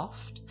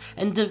soft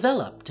and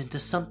developed into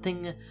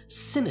something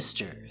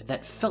sinister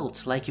that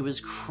felt like it was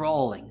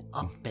crawling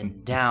up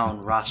and down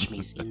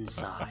Rashmi's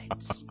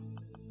insides.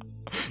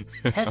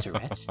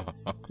 Tezzeret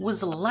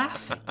was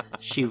laughing,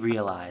 she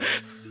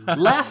realized.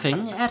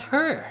 Laughing at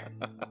her.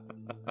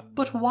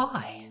 But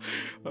why?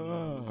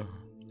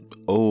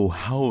 Oh,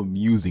 how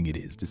amusing it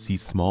is to see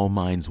small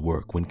minds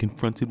work when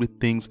confronted with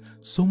things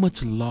so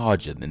much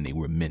larger than they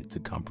were meant to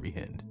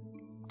comprehend.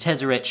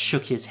 Tezzeret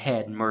shook his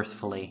head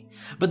mirthfully,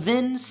 but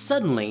then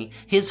suddenly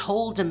his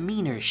whole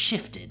demeanor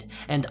shifted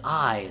and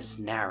eyes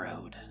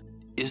narrowed.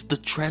 Is the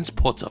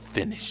transporter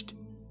finished?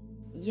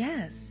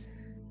 Yes.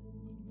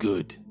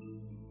 Good.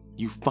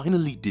 You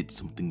finally did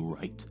something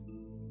right.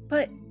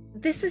 But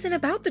this isn't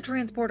about the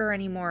transporter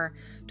anymore.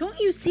 Don't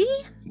you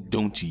see?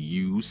 Don't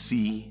you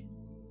see?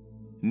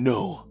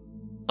 No,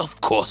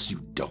 of course you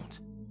don't.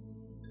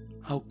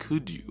 How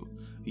could you?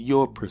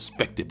 Your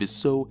perspective is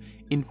so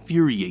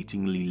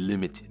infuriatingly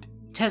limited.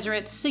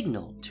 Tezzeret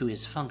signaled to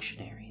his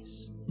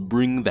functionaries.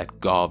 Bring that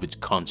garbage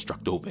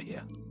construct over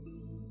here.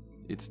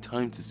 It's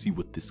time to see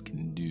what this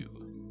can do.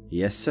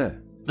 Yes,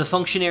 sir. The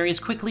functionaries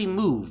quickly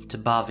moved to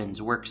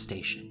Bhavin's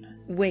workstation.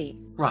 Wait,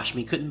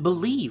 Rashmi couldn't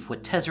believe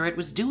what Tezzeret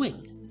was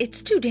doing.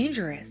 it's too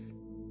dangerous.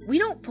 We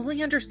don't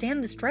fully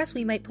understand the stress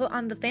we might put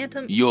on the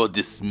Phantom. You're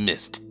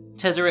dismissed.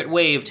 Tezzeret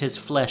waved his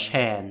flesh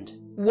hand.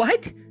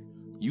 What?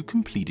 You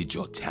completed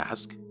your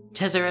task.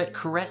 Tezzeret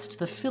caressed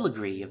the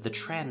filigree of the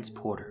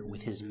transporter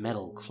with his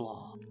metal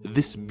claw.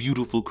 This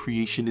beautiful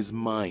creation is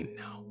mine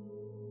now,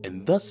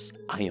 and thus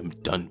I am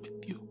done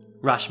with you.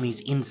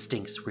 Rashmi's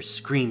instincts were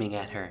screaming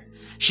at her.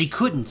 She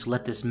couldn't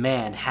let this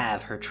man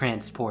have her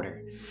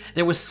transporter.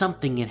 There was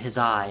something in his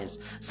eyes,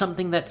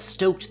 something that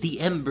stoked the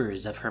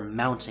embers of her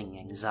mounting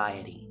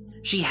anxiety.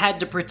 She had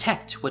to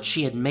protect what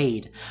she had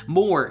made.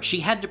 More,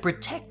 she had to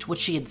protect what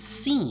she had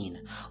seen.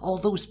 All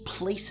those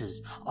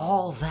places,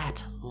 all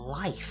that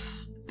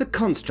life. The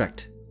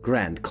construct,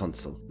 Grand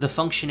Consul. The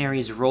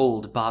functionaries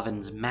rolled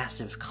Bhavin's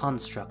massive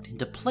construct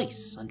into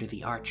place under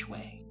the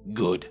archway.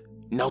 Good.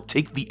 Now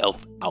take the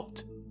elf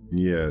out.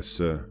 Yes,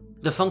 sir.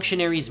 The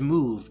functionaries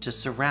moved to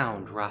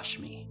surround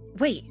Rashmi.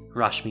 Wait,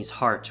 Rashmi's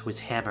heart was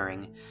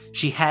hammering.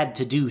 She had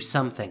to do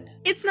something.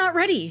 it's not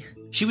ready.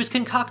 She was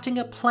concocting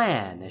a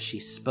plan as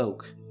she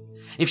spoke.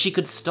 If she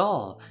could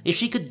stall, if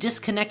she could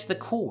disconnect the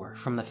core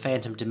from the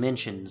phantom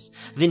dimensions,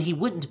 then he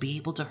wouldn't be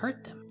able to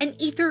hurt them. An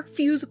ether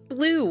fuse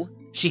blew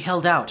She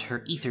held out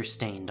her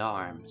ether-stained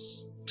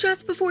arms.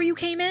 just before you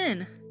came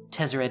in.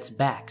 Tezzeret's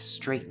back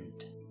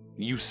straightened.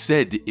 You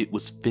said it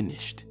was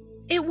finished.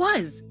 It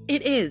was.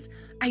 It is.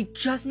 I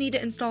just need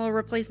to install a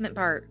replacement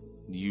part.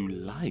 You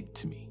lied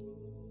to me.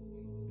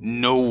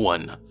 No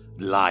one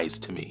lies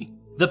to me.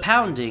 The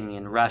pounding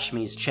in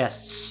Rashmi's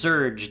chest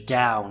surged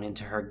down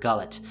into her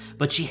gullet,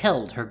 but she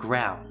held her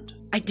ground.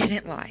 I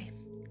didn't lie.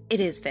 It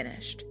is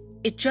finished.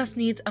 It just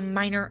needs a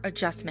minor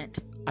adjustment.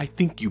 I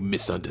think you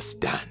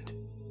misunderstand.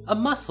 A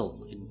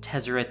muscle in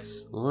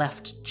Tezzeret's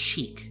left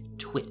cheek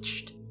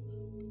twitched.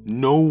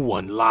 No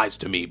one lies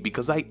to me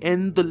because I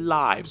end the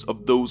lives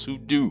of those who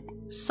do.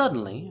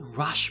 Suddenly,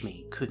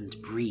 Rashmi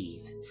couldn't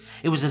breathe.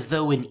 It was as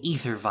though an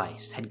ether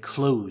vice had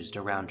closed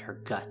around her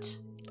gut.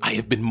 I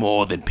have been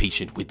more than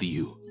patient with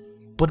you,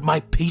 but my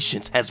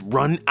patience has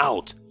run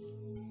out.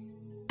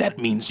 That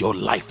means your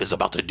life is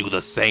about to do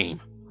the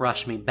same.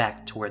 Rashmi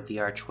backed toward the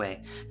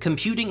archway,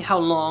 computing how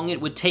long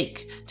it would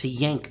take to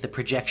yank the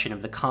projection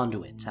of the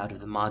conduit out of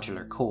the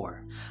modular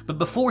core. But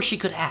before she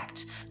could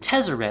act,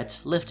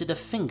 Tezzeret lifted a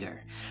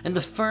finger, and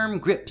the firm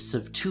grips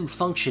of two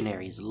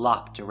functionaries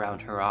locked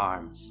around her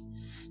arms.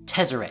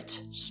 Tezzeret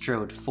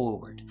strode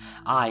forward,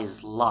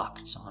 eyes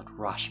locked on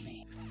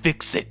Rashmi.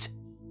 Fix it,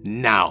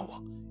 now.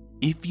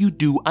 If you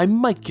do, I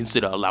might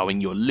consider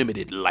allowing your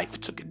limited life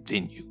to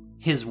continue.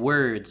 His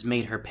words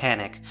made her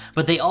panic,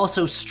 but they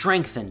also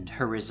strengthened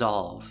her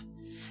resolve.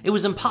 It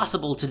was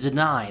impossible to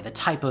deny the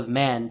type of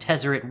man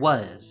Tezzeret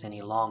was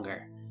any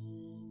longer.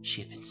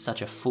 She had been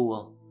such a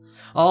fool.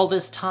 All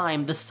this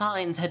time, the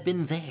signs had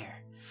been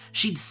there.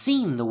 She'd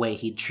seen the way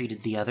he'd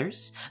treated the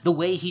others, the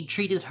way he'd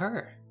treated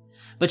her.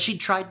 But she'd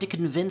tried to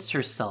convince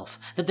herself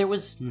that there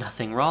was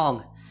nothing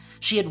wrong.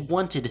 She had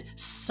wanted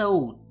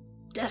so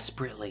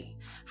desperately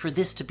for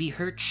this to be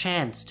her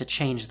chance to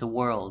change the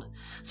world,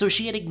 so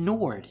she had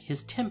ignored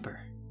his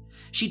temper.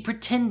 She'd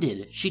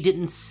pretended she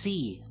didn't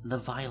see the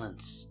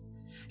violence.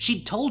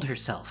 She'd told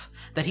herself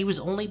that he was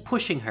only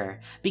pushing her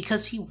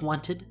because he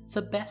wanted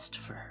the best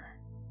for her.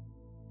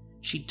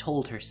 She'd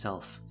told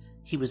herself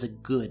he was a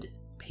good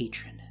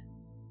patron.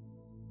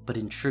 But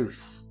in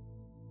truth,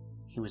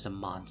 he was a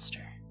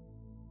monster.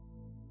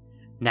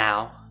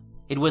 Now,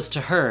 it was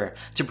to her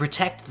to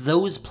protect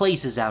those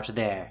places out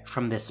there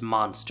from this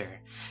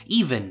monster,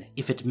 even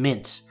if it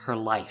meant her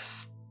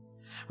life.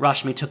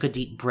 Rashmi took a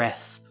deep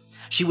breath.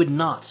 She would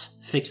not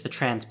fix the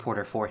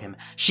transporter for him.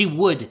 She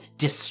would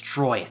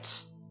destroy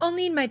it. I'll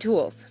need my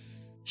tools.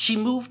 She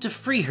moved to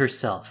free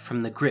herself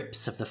from the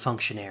grips of the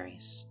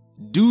functionaries.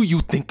 Do you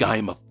think I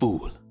am a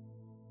fool?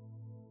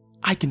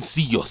 I can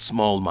see your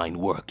small mind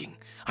working.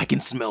 I can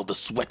smell the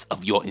sweat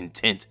of your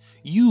intent.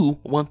 You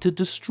want to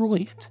destroy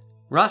it.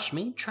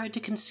 Rashmi tried to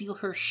conceal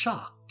her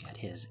shock at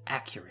his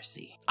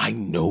accuracy. I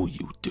know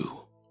you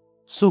do.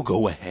 So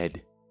go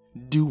ahead.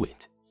 Do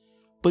it.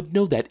 But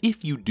know that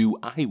if you do,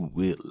 I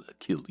will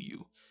kill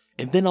you.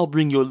 And then I'll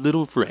bring your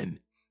little friend,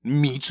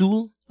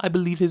 Meetool, I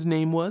believe his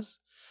name was,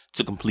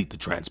 to complete the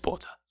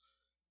transporter.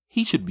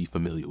 He should be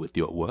familiar with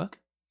your work.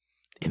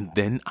 And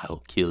then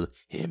I'll kill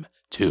him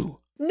too.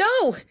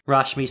 No!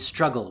 Rashmi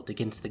struggled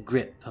against the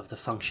grip of the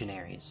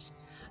functionaries.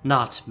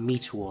 Not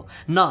Meetool.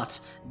 Not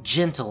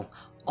gentle,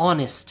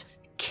 honest,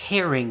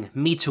 caring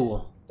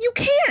Meetool. You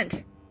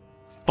can't!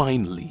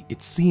 Finally,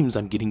 it seems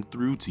I'm getting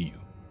through to you.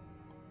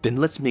 Then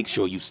let's make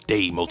sure you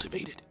stay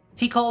motivated.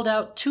 He called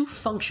out 2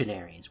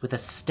 functionaries with a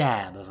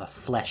stab of a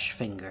flesh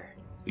finger.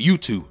 You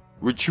two,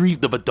 retrieve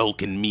the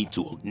Vadodora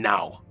Meetool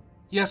now.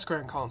 Yes,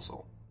 Grand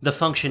Consul. The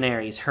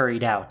functionaries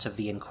hurried out of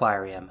the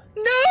Inquarium.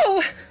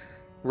 No!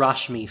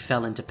 Rashmi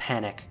fell into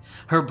panic.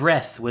 Her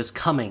breath was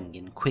coming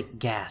in quick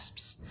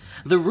gasps.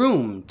 The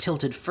room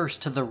tilted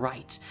first to the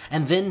right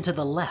and then to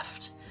the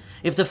left.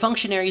 If the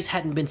functionaries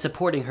hadn't been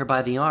supporting her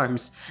by the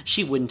arms,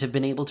 she wouldn't have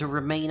been able to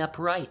remain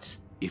upright.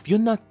 If you're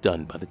not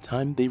done by the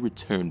time they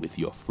return with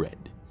your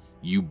friend,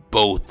 you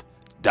both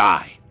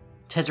die.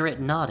 Tezzeret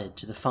nodded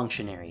to the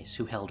functionaries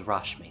who held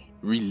Rashmi.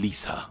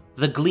 Release her.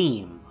 The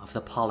gleam of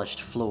the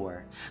polished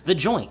floor, the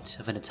joint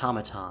of an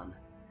automaton,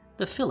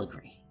 the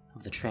filigree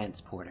of the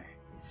transporter.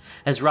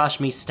 As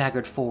Rashmi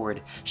staggered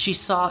forward, she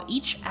saw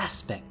each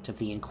aspect of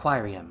the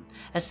Inquarium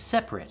as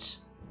separate,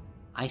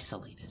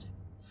 isolated.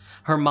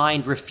 Her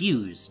mind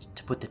refused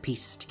to put the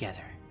pieces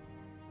together.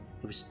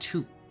 It was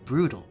too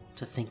brutal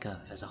to think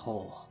of as a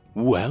whole.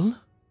 Well,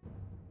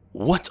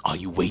 what are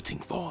you waiting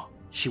for?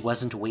 She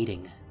wasn't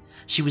waiting.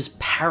 She was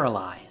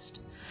paralyzed.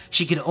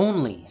 She could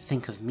only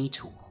think of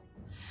Meetool.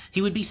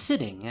 He would be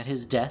sitting at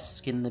his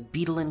desk in the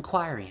Beetle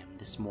Inquarium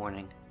this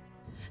morning.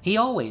 He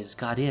always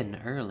got in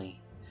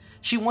early.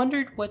 She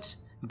wondered what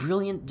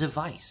brilliant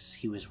device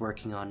he was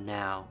working on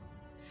now.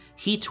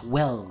 Heat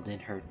welled in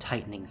her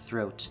tightening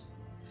throat.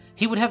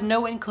 He would have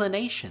no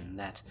inclination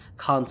that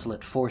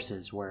consulate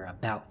forces were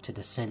about to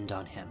descend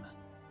on him.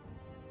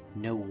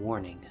 No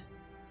warning.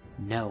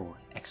 No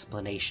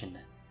explanation.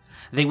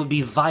 They would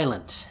be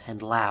violent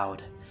and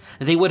loud.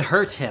 They would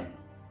hurt him.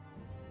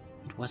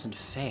 It wasn't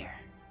fair.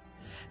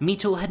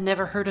 Meetool had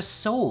never hurt a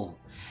soul,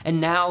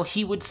 and now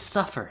he would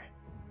suffer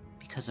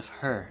because of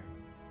her.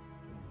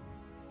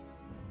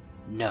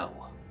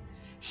 No,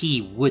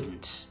 he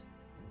wouldn't.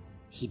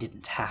 He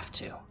didn't have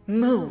to.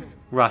 Move.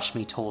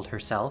 Rashmi told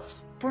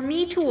herself. For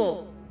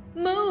Meetool.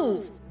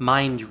 Move.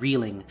 Mind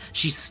reeling,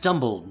 she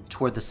stumbled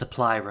toward the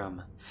supply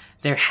room.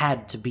 There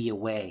had to be a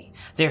way.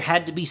 There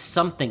had to be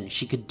something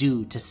she could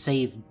do to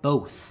save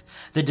both,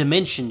 the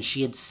dimension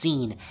she had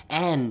seen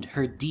and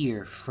her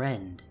dear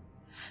friend.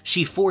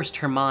 She forced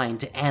her mind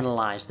to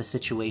analyze the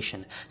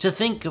situation, to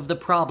think of the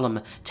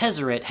problem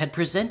Tezzeret had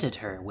presented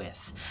her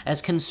with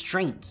as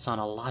constraints on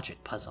a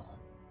logic puzzle.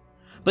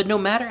 But no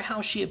matter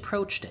how she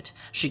approached it,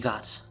 she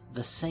got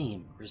the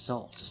same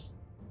result.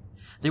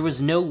 There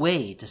was no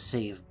way to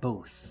save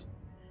both.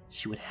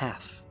 She would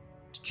have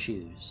to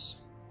choose.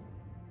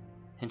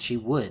 And she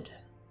would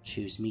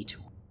choose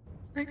Meetool.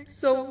 I'm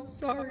so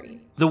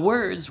sorry. The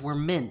words were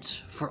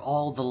meant for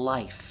all the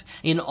life,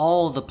 in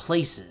all the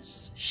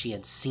places she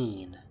had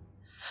seen.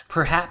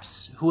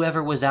 Perhaps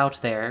whoever was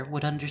out there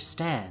would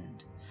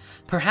understand.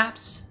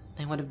 Perhaps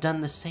they would have done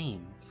the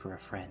same for a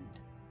friend.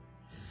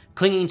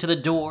 Clinging to the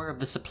door of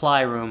the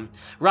supply room,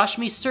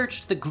 Rashmi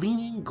searched the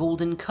gleaming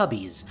golden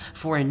cubbies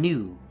for a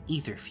new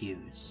ether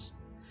fuse.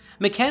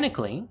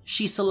 Mechanically,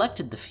 she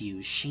selected the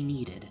fuse she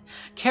needed,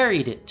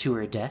 carried it to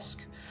her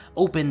desk,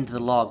 opened the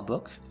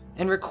logbook,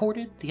 and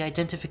recorded the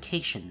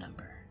identification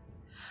number.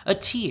 A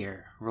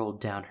tear rolled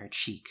down her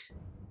cheek.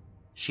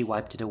 She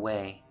wiped it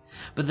away,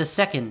 but the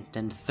second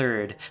and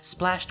third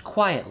splashed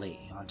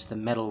quietly onto the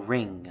metal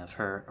ring of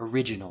her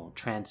original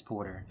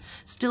transporter,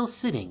 still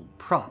sitting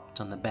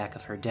propped on the back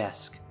of her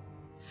desk.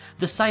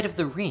 The sight of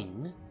the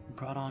ring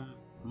brought on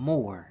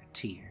more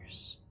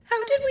tears.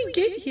 How did we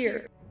get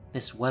here?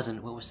 This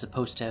wasn't what was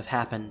supposed to have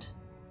happened.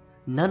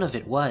 None of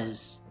it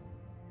was.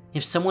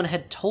 If someone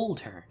had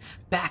told her,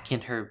 back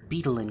in her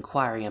Beetle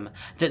Inquarium,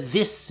 that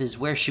this is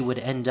where she would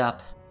end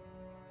up.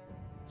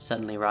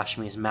 Suddenly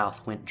Rashmi's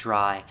mouth went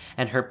dry,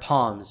 and her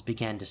palms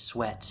began to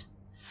sweat.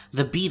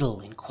 The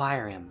Beetle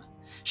Inquarium.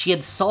 She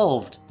had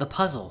solved the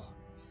puzzle.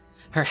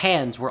 Her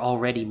hands were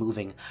already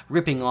moving,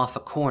 ripping off a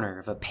corner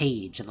of a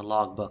page in the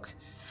logbook.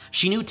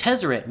 She knew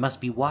Tezzeret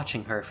must be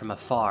watching her from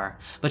afar,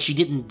 but she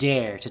didn't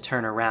dare to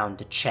turn around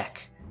to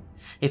check.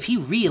 If he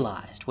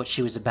realized what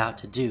she was about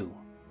to do,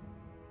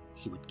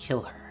 he would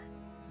kill her.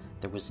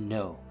 There was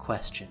no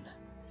question.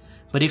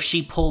 But if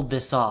she pulled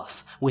this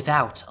off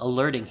without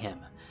alerting him,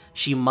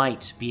 she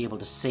might be able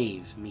to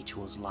save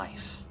Meetool's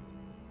life.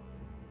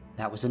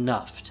 That was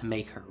enough to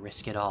make her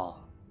risk it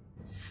all.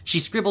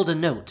 She scribbled a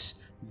note,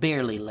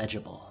 barely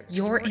legible.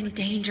 You're in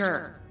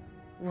danger.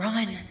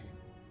 Run.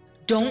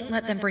 Don't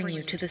let them bring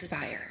you to the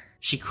spire.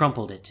 She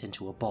crumpled it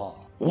into a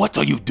ball. What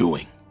are you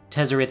doing?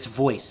 Tezzeret's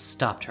voice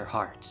stopped her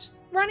heart.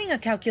 Running a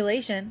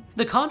calculation.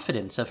 The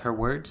confidence of her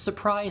words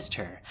surprised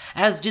her,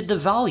 as did the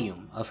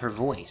volume of her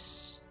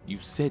voice. You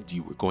said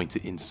you were going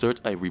to insert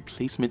a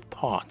replacement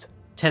part.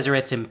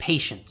 Tezzeret's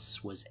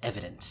impatience was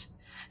evident.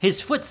 His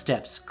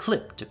footsteps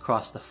clipped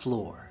across the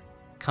floor,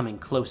 coming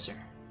closer.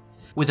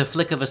 With a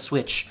flick of a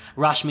switch,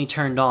 Rashmi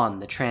turned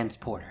on the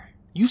transporter.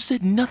 You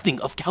said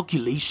nothing of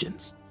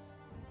calculations.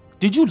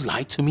 Did you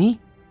lie to me?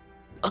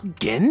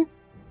 Again?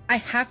 I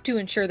have to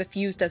ensure the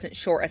fuse doesn't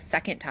short a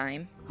second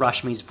time.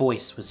 Rashmi's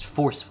voice was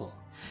forceful.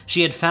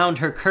 She had found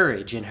her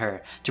courage in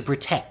her to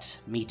protect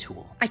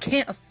Meetool. I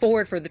can't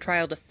afford for the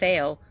trial to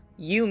fail.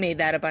 You made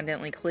that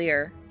abundantly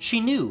clear.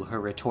 She knew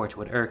her retort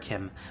would irk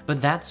him,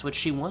 but that's what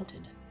she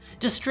wanted.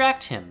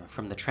 Distract him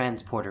from the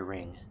transporter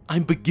ring.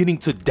 I'm beginning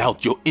to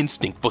doubt your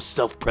instinct for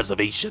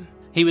self-preservation.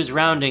 He was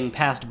rounding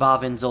past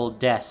Bhavin's old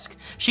desk.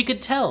 She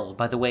could tell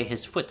by the way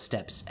his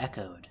footsteps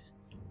echoed.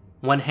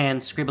 One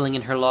hand scribbling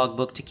in her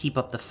logbook to keep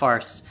up the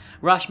farce,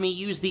 Rashmi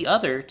used the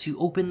other to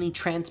open the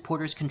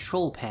transporter's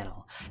control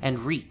panel and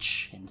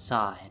reach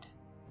inside.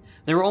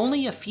 There were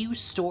only a few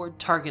stored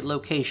target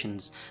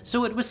locations,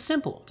 so it was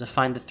simple to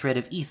find the thread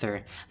of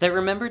ether that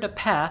remembered a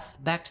path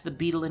back to the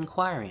Beetle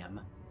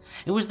Inquarium.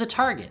 It was the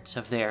target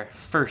of their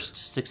first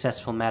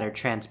successful matter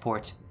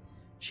transport.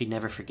 She'd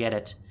never forget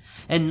it,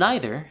 and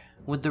neither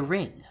would the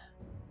ring.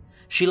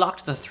 She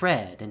locked the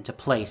thread into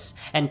place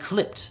and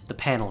clipped the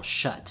panel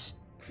shut.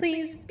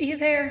 Please be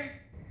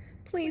there.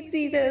 Please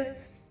see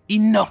this.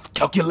 Enough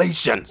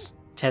calculations!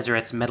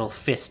 Tezzeret's metal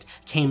fist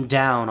came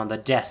down on the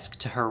desk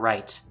to her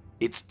right.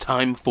 It's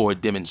time for a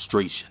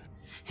demonstration.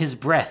 His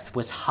breath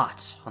was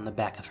hot on the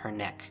back of her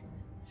neck.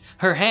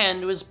 Her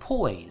hand was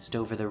poised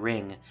over the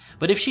ring,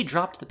 but if she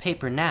dropped the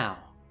paper now,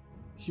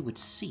 he would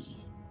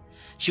see.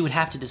 She would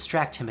have to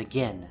distract him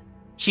again.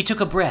 She took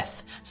a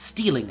breath,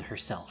 steeling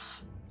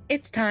herself.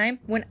 It's time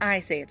when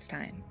I say it's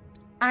time.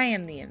 I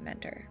am the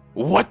inventor.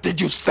 What did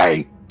you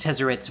say?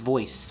 Tezzeret's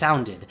voice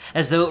sounded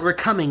as though it were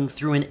coming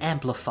through an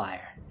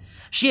amplifier.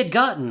 She had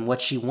gotten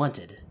what she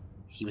wanted.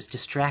 He was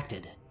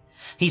distracted.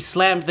 He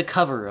slammed the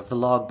cover of the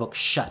logbook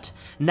shut,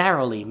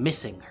 narrowly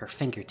missing her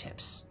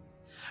fingertips.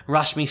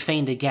 Rashmi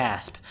feigned a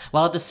gasp,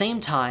 while at the same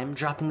time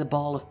dropping the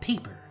ball of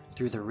paper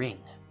through the ring.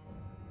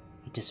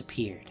 It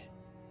disappeared.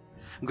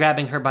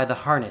 Grabbing her by the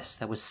harness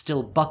that was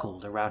still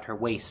buckled around her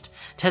waist,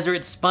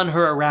 Tezzeret spun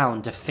her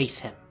around to face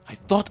him. I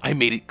thought I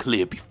made it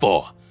clear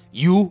before.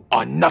 You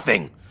are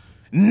nothing.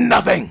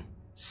 Nothing!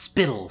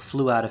 Spittle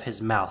flew out of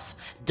his mouth,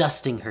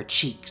 dusting her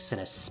cheeks in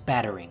a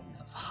spattering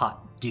of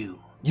hot dew.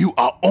 You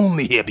are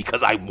only here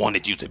because I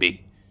wanted you to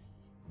be.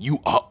 You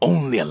are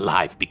only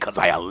alive because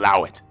I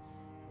allow it.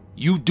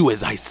 You do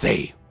as I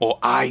say, or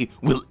I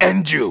will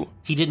end you.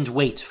 He didn't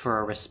wait for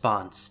a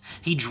response.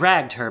 He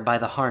dragged her by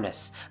the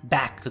harness,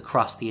 back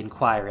across the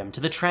Inquarium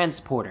to the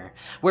transporter,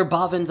 where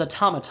Bhavin's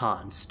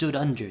automaton stood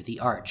under the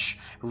arch,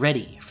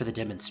 ready for the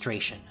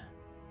demonstration.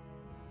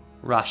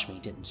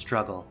 Rashmi didn't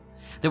struggle.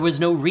 There was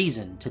no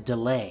reason to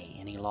delay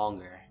any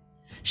longer.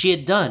 She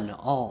had done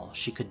all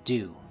she could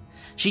do.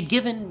 She'd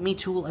given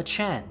Meetool a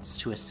chance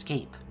to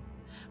escape.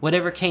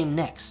 Whatever came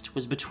next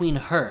was between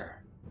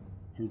her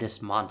and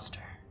this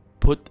monster.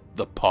 Put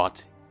the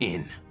part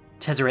in.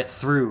 Tezzeret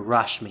threw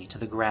Rashmi to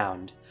the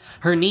ground.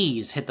 Her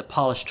knees hit the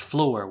polished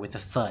floor with a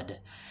thud.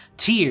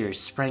 Tears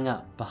sprang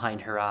up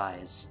behind her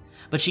eyes,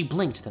 but she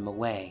blinked them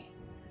away.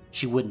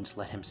 She wouldn't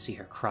let him see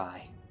her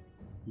cry.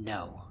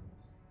 No,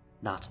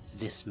 not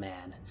this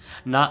man.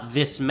 Not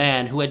this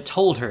man who had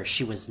told her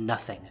she was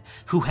nothing,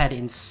 who had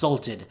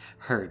insulted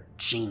her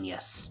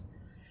genius.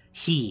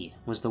 He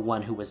was the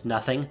one who was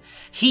nothing.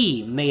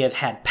 He may have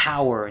had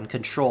power and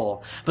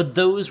control, but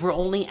those were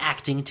only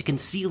acting to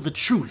conceal the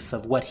truth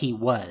of what he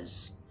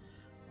was.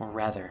 Or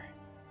rather,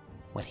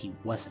 what he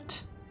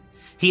wasn't.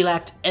 He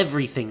lacked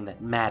everything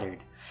that mattered.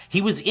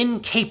 He was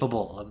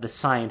incapable of the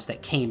science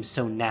that came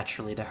so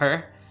naturally to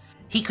her.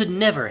 He could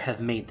never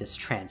have made this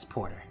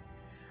transporter.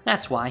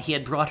 That's why he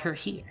had brought her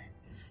here.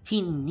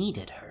 He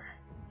needed her.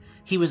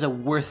 He was a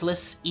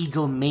worthless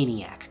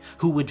egomaniac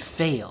who would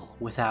fail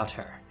without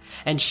her.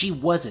 And she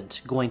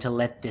wasn't going to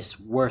let this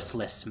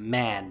worthless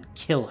man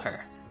kill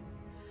her.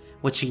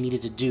 What she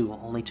needed to do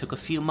only took a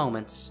few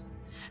moments.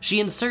 She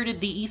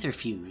inserted the ether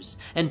fuse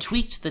and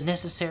tweaked the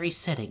necessary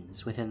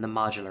settings within the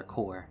modular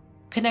core,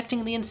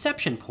 connecting the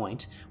inception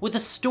point with a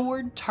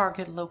stored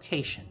target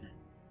location.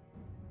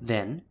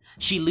 Then,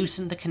 she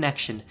loosened the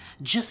connection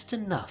just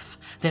enough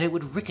that it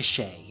would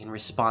ricochet in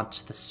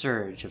response to the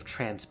surge of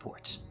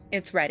transport.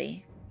 It's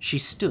ready. She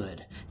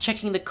stood,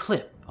 checking the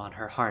clip on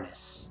her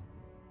harness.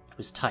 It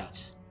was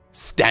tight.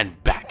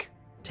 Stand back.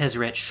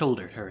 Tezzeret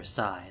shouldered her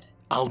aside.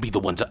 I'll be the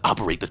one to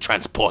operate the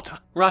transporter.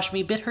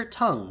 Rashmi bit her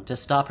tongue to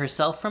stop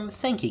herself from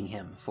thanking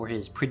him for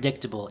his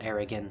predictable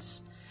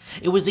arrogance.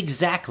 It was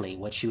exactly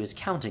what she was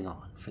counting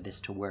on for this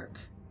to work.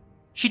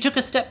 She took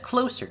a step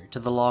closer to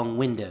the long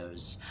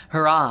windows,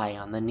 her eye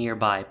on the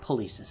nearby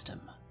pulley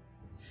system.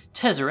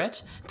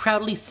 Tezzeret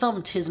proudly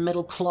thumped his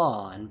metal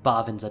claw in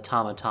Bovin's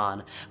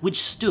automaton,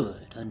 which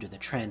stood under the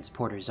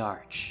transporter's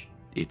arch.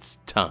 It's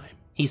time.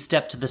 He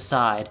stepped to the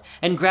side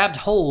and grabbed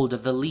hold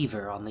of the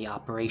lever on the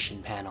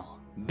operation panel.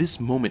 This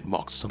moment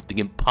marks something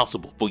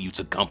impossible for you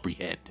to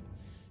comprehend.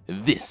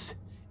 This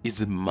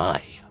is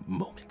my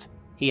moment.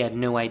 He had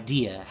no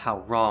idea how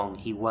wrong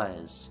he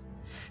was.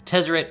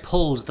 Tezzeret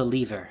pulled the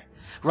lever.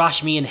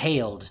 Rashmi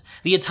inhaled.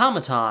 The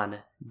automaton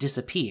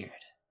disappeared.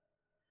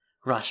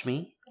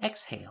 Rashmi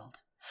exhaled.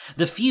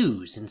 The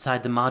fuse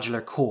inside the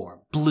modular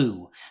core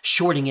blew,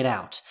 shorting it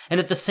out, and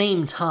at the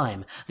same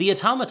time, the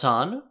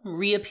automaton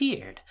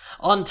reappeared,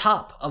 on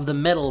top of the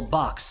metal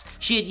box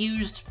she had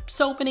used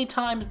so many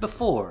times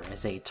before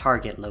as a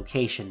target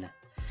location.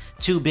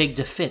 Too big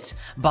to fit,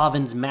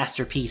 Bovin's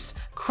masterpiece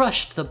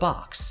crushed the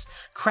box,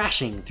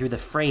 crashing through the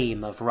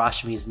frame of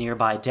Rashmi's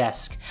nearby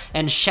desk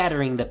and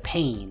shattering the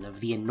pane of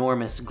the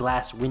enormous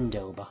glass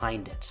window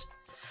behind it.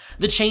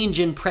 The change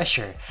in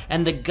pressure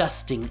and the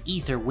gusting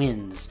ether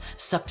winds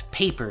sucked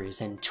papers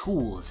and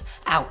tools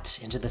out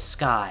into the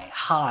sky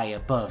high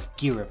above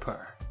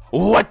Giripur.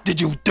 What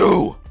did you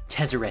do?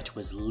 Tezzeret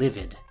was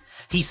livid.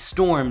 He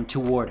stormed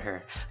toward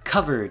her,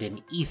 covered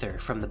in ether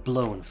from the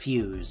blown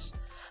fuse.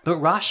 But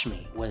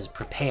Rashmi was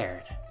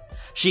prepared.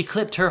 She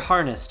clipped her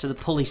harness to the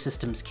pulley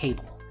system's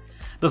cable.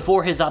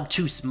 Before his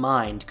obtuse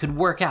mind could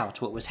work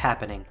out what was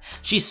happening,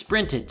 she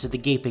sprinted to the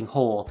gaping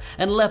hole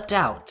and leapt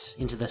out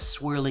into the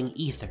swirling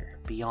ether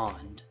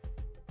beyond.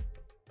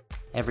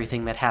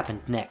 Everything that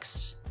happened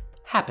next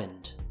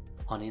happened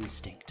on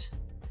instinct.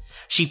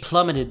 She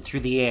plummeted through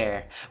the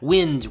air,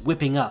 wind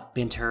whipping up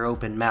into her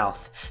open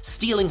mouth,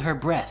 stealing her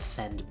breath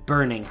and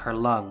burning her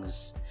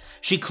lungs.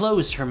 She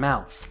closed her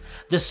mouth.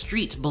 The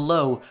street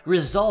below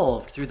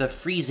resolved through the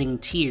freezing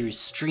tears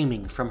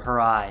streaming from her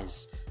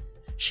eyes.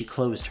 She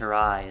closed her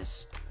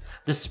eyes.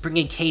 The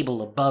springy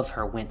cable above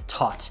her went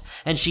taut,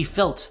 and she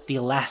felt the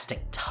elastic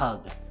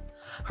tug.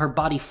 Her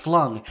body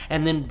flung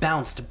and then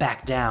bounced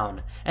back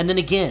down, and then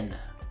again.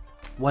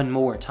 One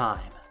more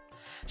time.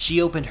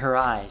 She opened her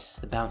eyes as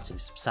the bouncing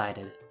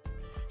subsided.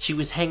 She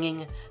was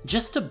hanging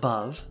just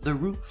above the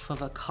roof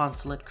of a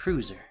consulate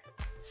cruiser.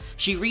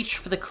 She reached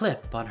for the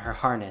clip on her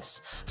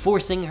harness,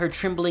 forcing her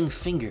trembling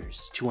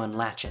fingers to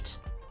unlatch it.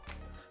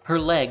 Her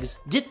legs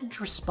didn't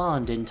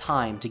respond in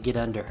time to get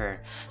under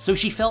her, so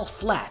she fell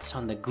flat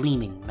on the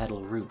gleaming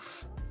metal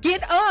roof.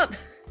 Get up!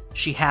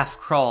 She half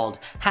crawled,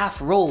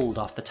 half rolled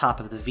off the top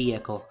of the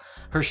vehicle,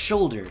 her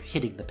shoulder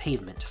hitting the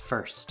pavement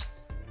first.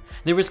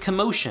 There was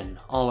commotion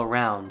all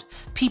around,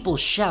 people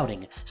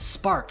shouting,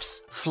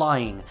 sparks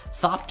flying,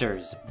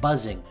 thopters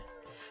buzzing,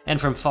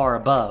 and from far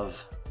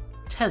above,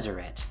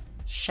 Tezzeret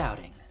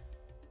shouting.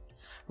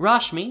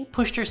 Rashmi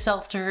pushed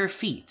herself to her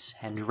feet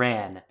and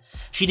ran.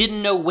 She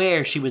didn't know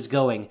where she was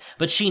going,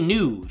 but she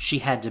knew she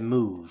had to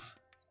move.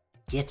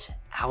 Get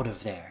out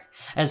of there,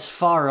 as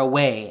far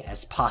away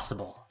as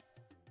possible.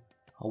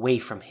 Away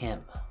from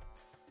him.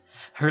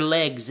 Her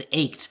legs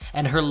ached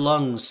and her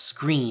lungs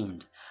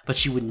screamed, but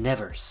she would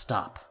never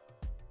stop.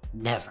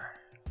 Never.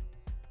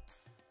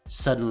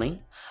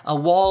 Suddenly, a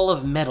wall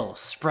of metal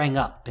sprang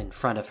up in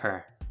front of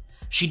her.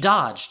 She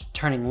dodged,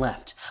 turning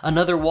left.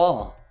 Another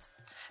wall.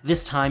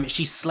 This time,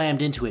 she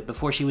slammed into it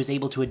before she was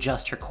able to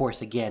adjust her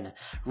course again,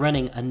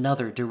 running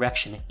another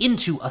direction,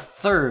 into a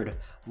third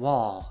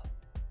wall.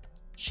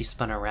 She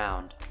spun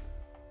around.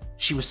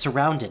 She was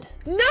surrounded.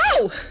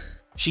 No!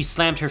 She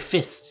slammed her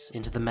fists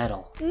into the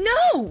metal.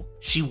 No!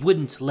 She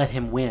wouldn't let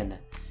him win.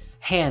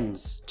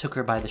 Hands took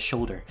her by the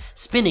shoulder,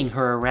 spinning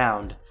her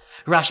around.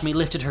 Rashmi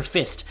lifted her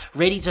fist,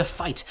 ready to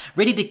fight,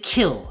 ready to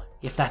kill,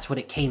 if that's what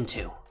it came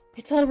to.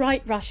 It's all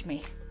right,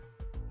 Rashmi.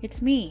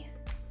 It's me.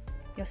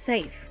 You're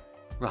safe.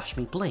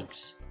 Rashmi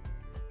blinked.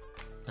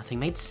 Nothing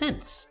made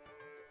sense.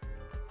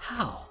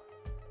 How?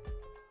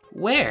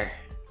 Where?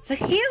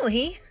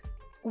 Sahili?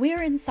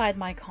 We're inside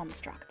my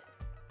construct.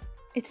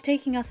 It's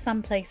taking us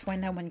someplace where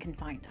no one can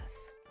find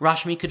us.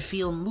 Rashmi could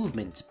feel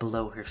movement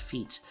below her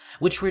feet,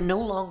 which were no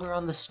longer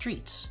on the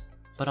street,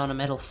 but on a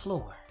metal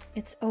floor.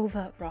 It's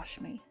over,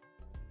 Rashmi.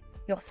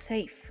 You're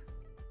safe.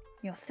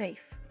 You're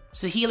safe.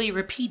 Sahili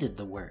repeated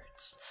the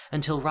words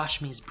until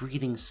Rashmi's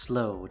breathing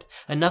slowed,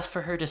 enough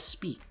for her to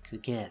speak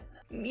again.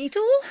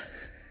 Meetle?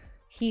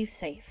 He's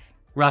safe.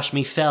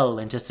 Rashmi fell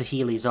into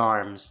Sahili's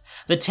arms,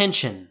 the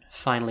tension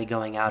finally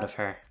going out of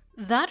her.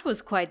 That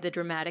was quite the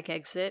dramatic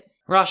exit.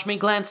 Rashmi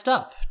glanced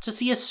up to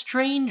see a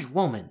strange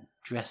woman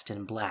dressed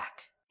in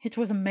black. It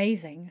was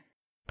amazing.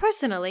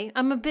 Personally,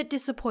 I'm a bit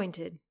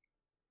disappointed.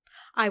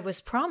 I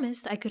was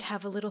promised I could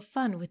have a little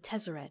fun with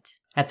Tezzeret.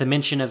 At the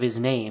mention of his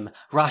name,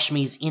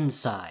 Rashmi's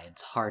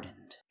insides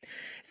hardened.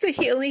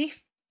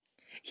 Sahili,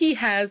 he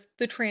has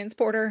the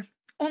transporter.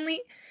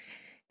 Only,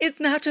 it's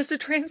not just a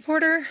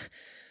transporter.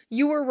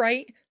 You were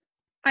right.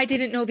 I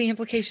didn't know the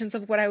implications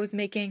of what I was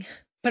making,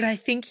 but I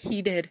think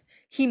he did.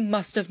 He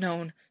must have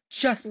known,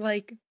 just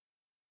like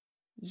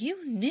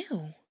you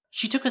knew.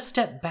 She took a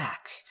step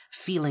back,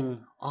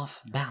 feeling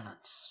off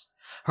balance.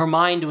 Her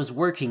mind was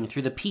working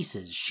through the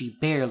pieces she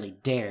barely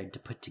dared to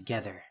put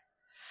together.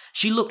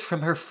 She looked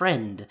from her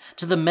friend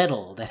to the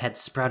metal that had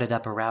sprouted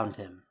up around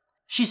him.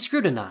 She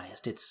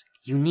scrutinized its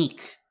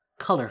unique,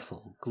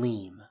 colorful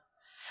gleam.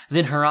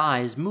 Then her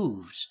eyes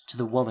moved to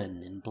the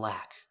woman in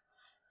black.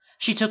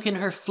 She took in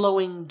her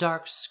flowing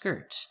dark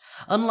skirt,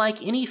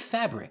 unlike any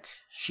fabric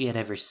she had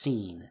ever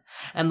seen,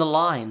 and the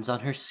lines on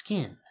her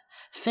skin,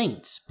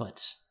 faint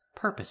but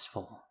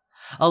purposeful,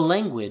 a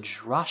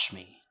language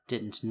Rashmi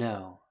didn't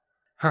know.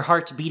 Her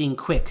heart beating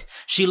quick,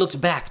 she looked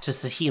back to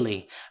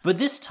Saheeli, but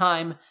this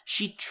time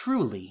she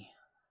truly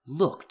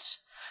looked,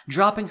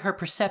 dropping her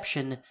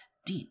perception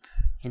deep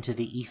into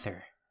the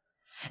ether.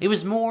 It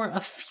was more a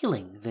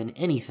feeling than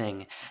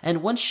anything,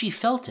 and once she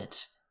felt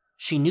it,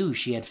 she knew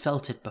she had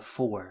felt it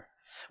before,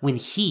 when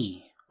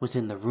he was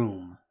in the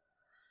room.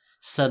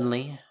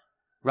 Suddenly,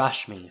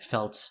 Rashmi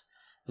felt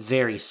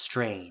very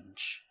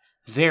strange,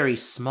 very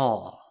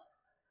small,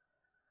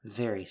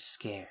 very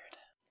scared.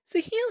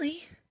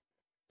 Saheeli,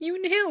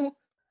 you knew.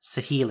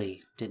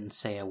 Saheeli didn't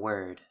say a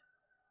word.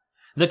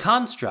 The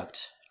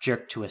construct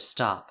jerked to a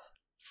stop.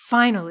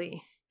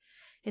 Finally.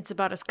 It's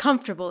about as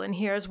comfortable in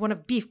here as one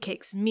of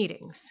Beefcake's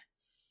meetings.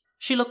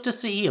 She looked to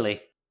Saheeli.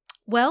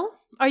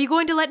 Well, are you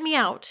going to let me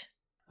out?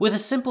 With a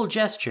simple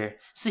gesture,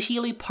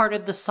 Saheeli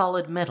parted the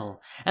solid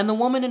metal, and the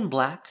woman in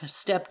black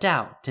stepped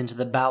out into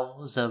the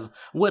bowels of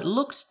what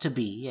looked to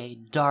be a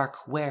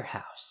dark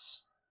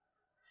warehouse.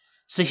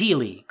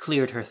 Saheeli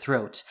cleared her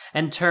throat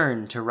and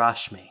turned to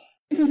Rashmi.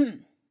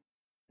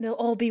 They'll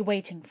all be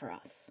waiting for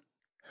us.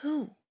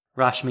 Who?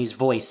 Rashmi's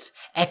voice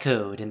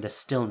echoed in the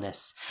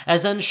stillness,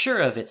 as unsure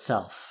of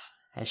itself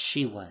as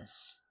she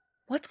was.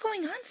 What's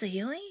going on,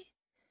 Saheeli?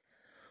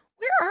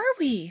 Where are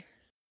we?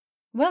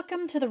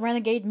 Welcome to the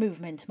Renegade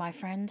Movement, my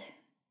friend.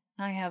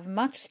 I have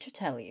much to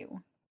tell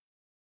you.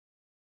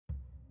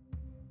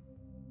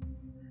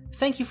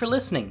 Thank you for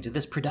listening to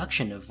this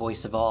production of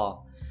Voice of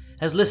All.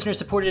 As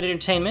listener-supported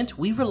entertainment,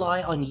 we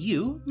rely on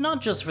you,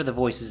 not just for the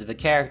voices of the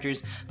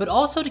characters, but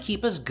also to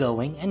keep us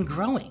going and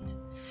growing.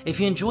 If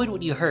you enjoyed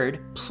what you heard,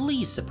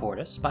 please support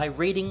us by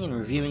rating and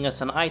reviewing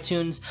us on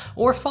iTunes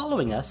or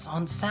following us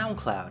on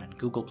SoundCloud and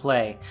Google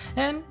Play,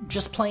 and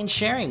just plain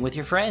sharing with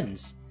your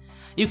friends.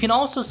 You can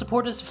also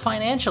support us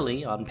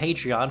financially on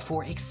Patreon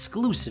for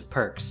exclusive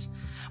perks.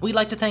 We'd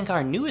like to thank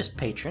our newest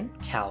patron,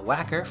 Cal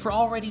Wacker, for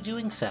already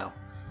doing so.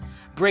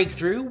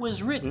 Breakthrough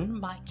was written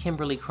by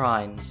Kimberly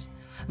Crines.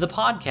 The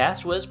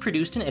podcast was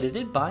produced and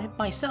edited by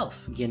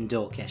myself,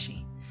 Gendol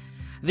Keshi.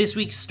 This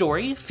week's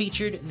story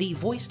featured the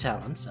voice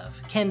talents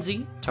of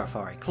Kenzi,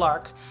 Tarfari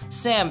Clark,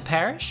 Sam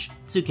Parrish,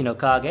 Tsukino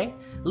Kage,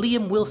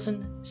 Liam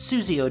Wilson,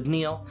 Susie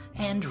O'Neill,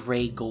 and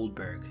Ray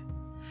Goldberg.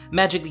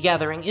 Magic the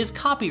Gathering is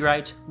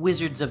copyright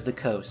Wizards of the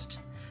Coast.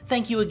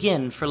 Thank you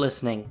again for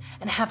listening,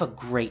 and have a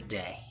great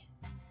day.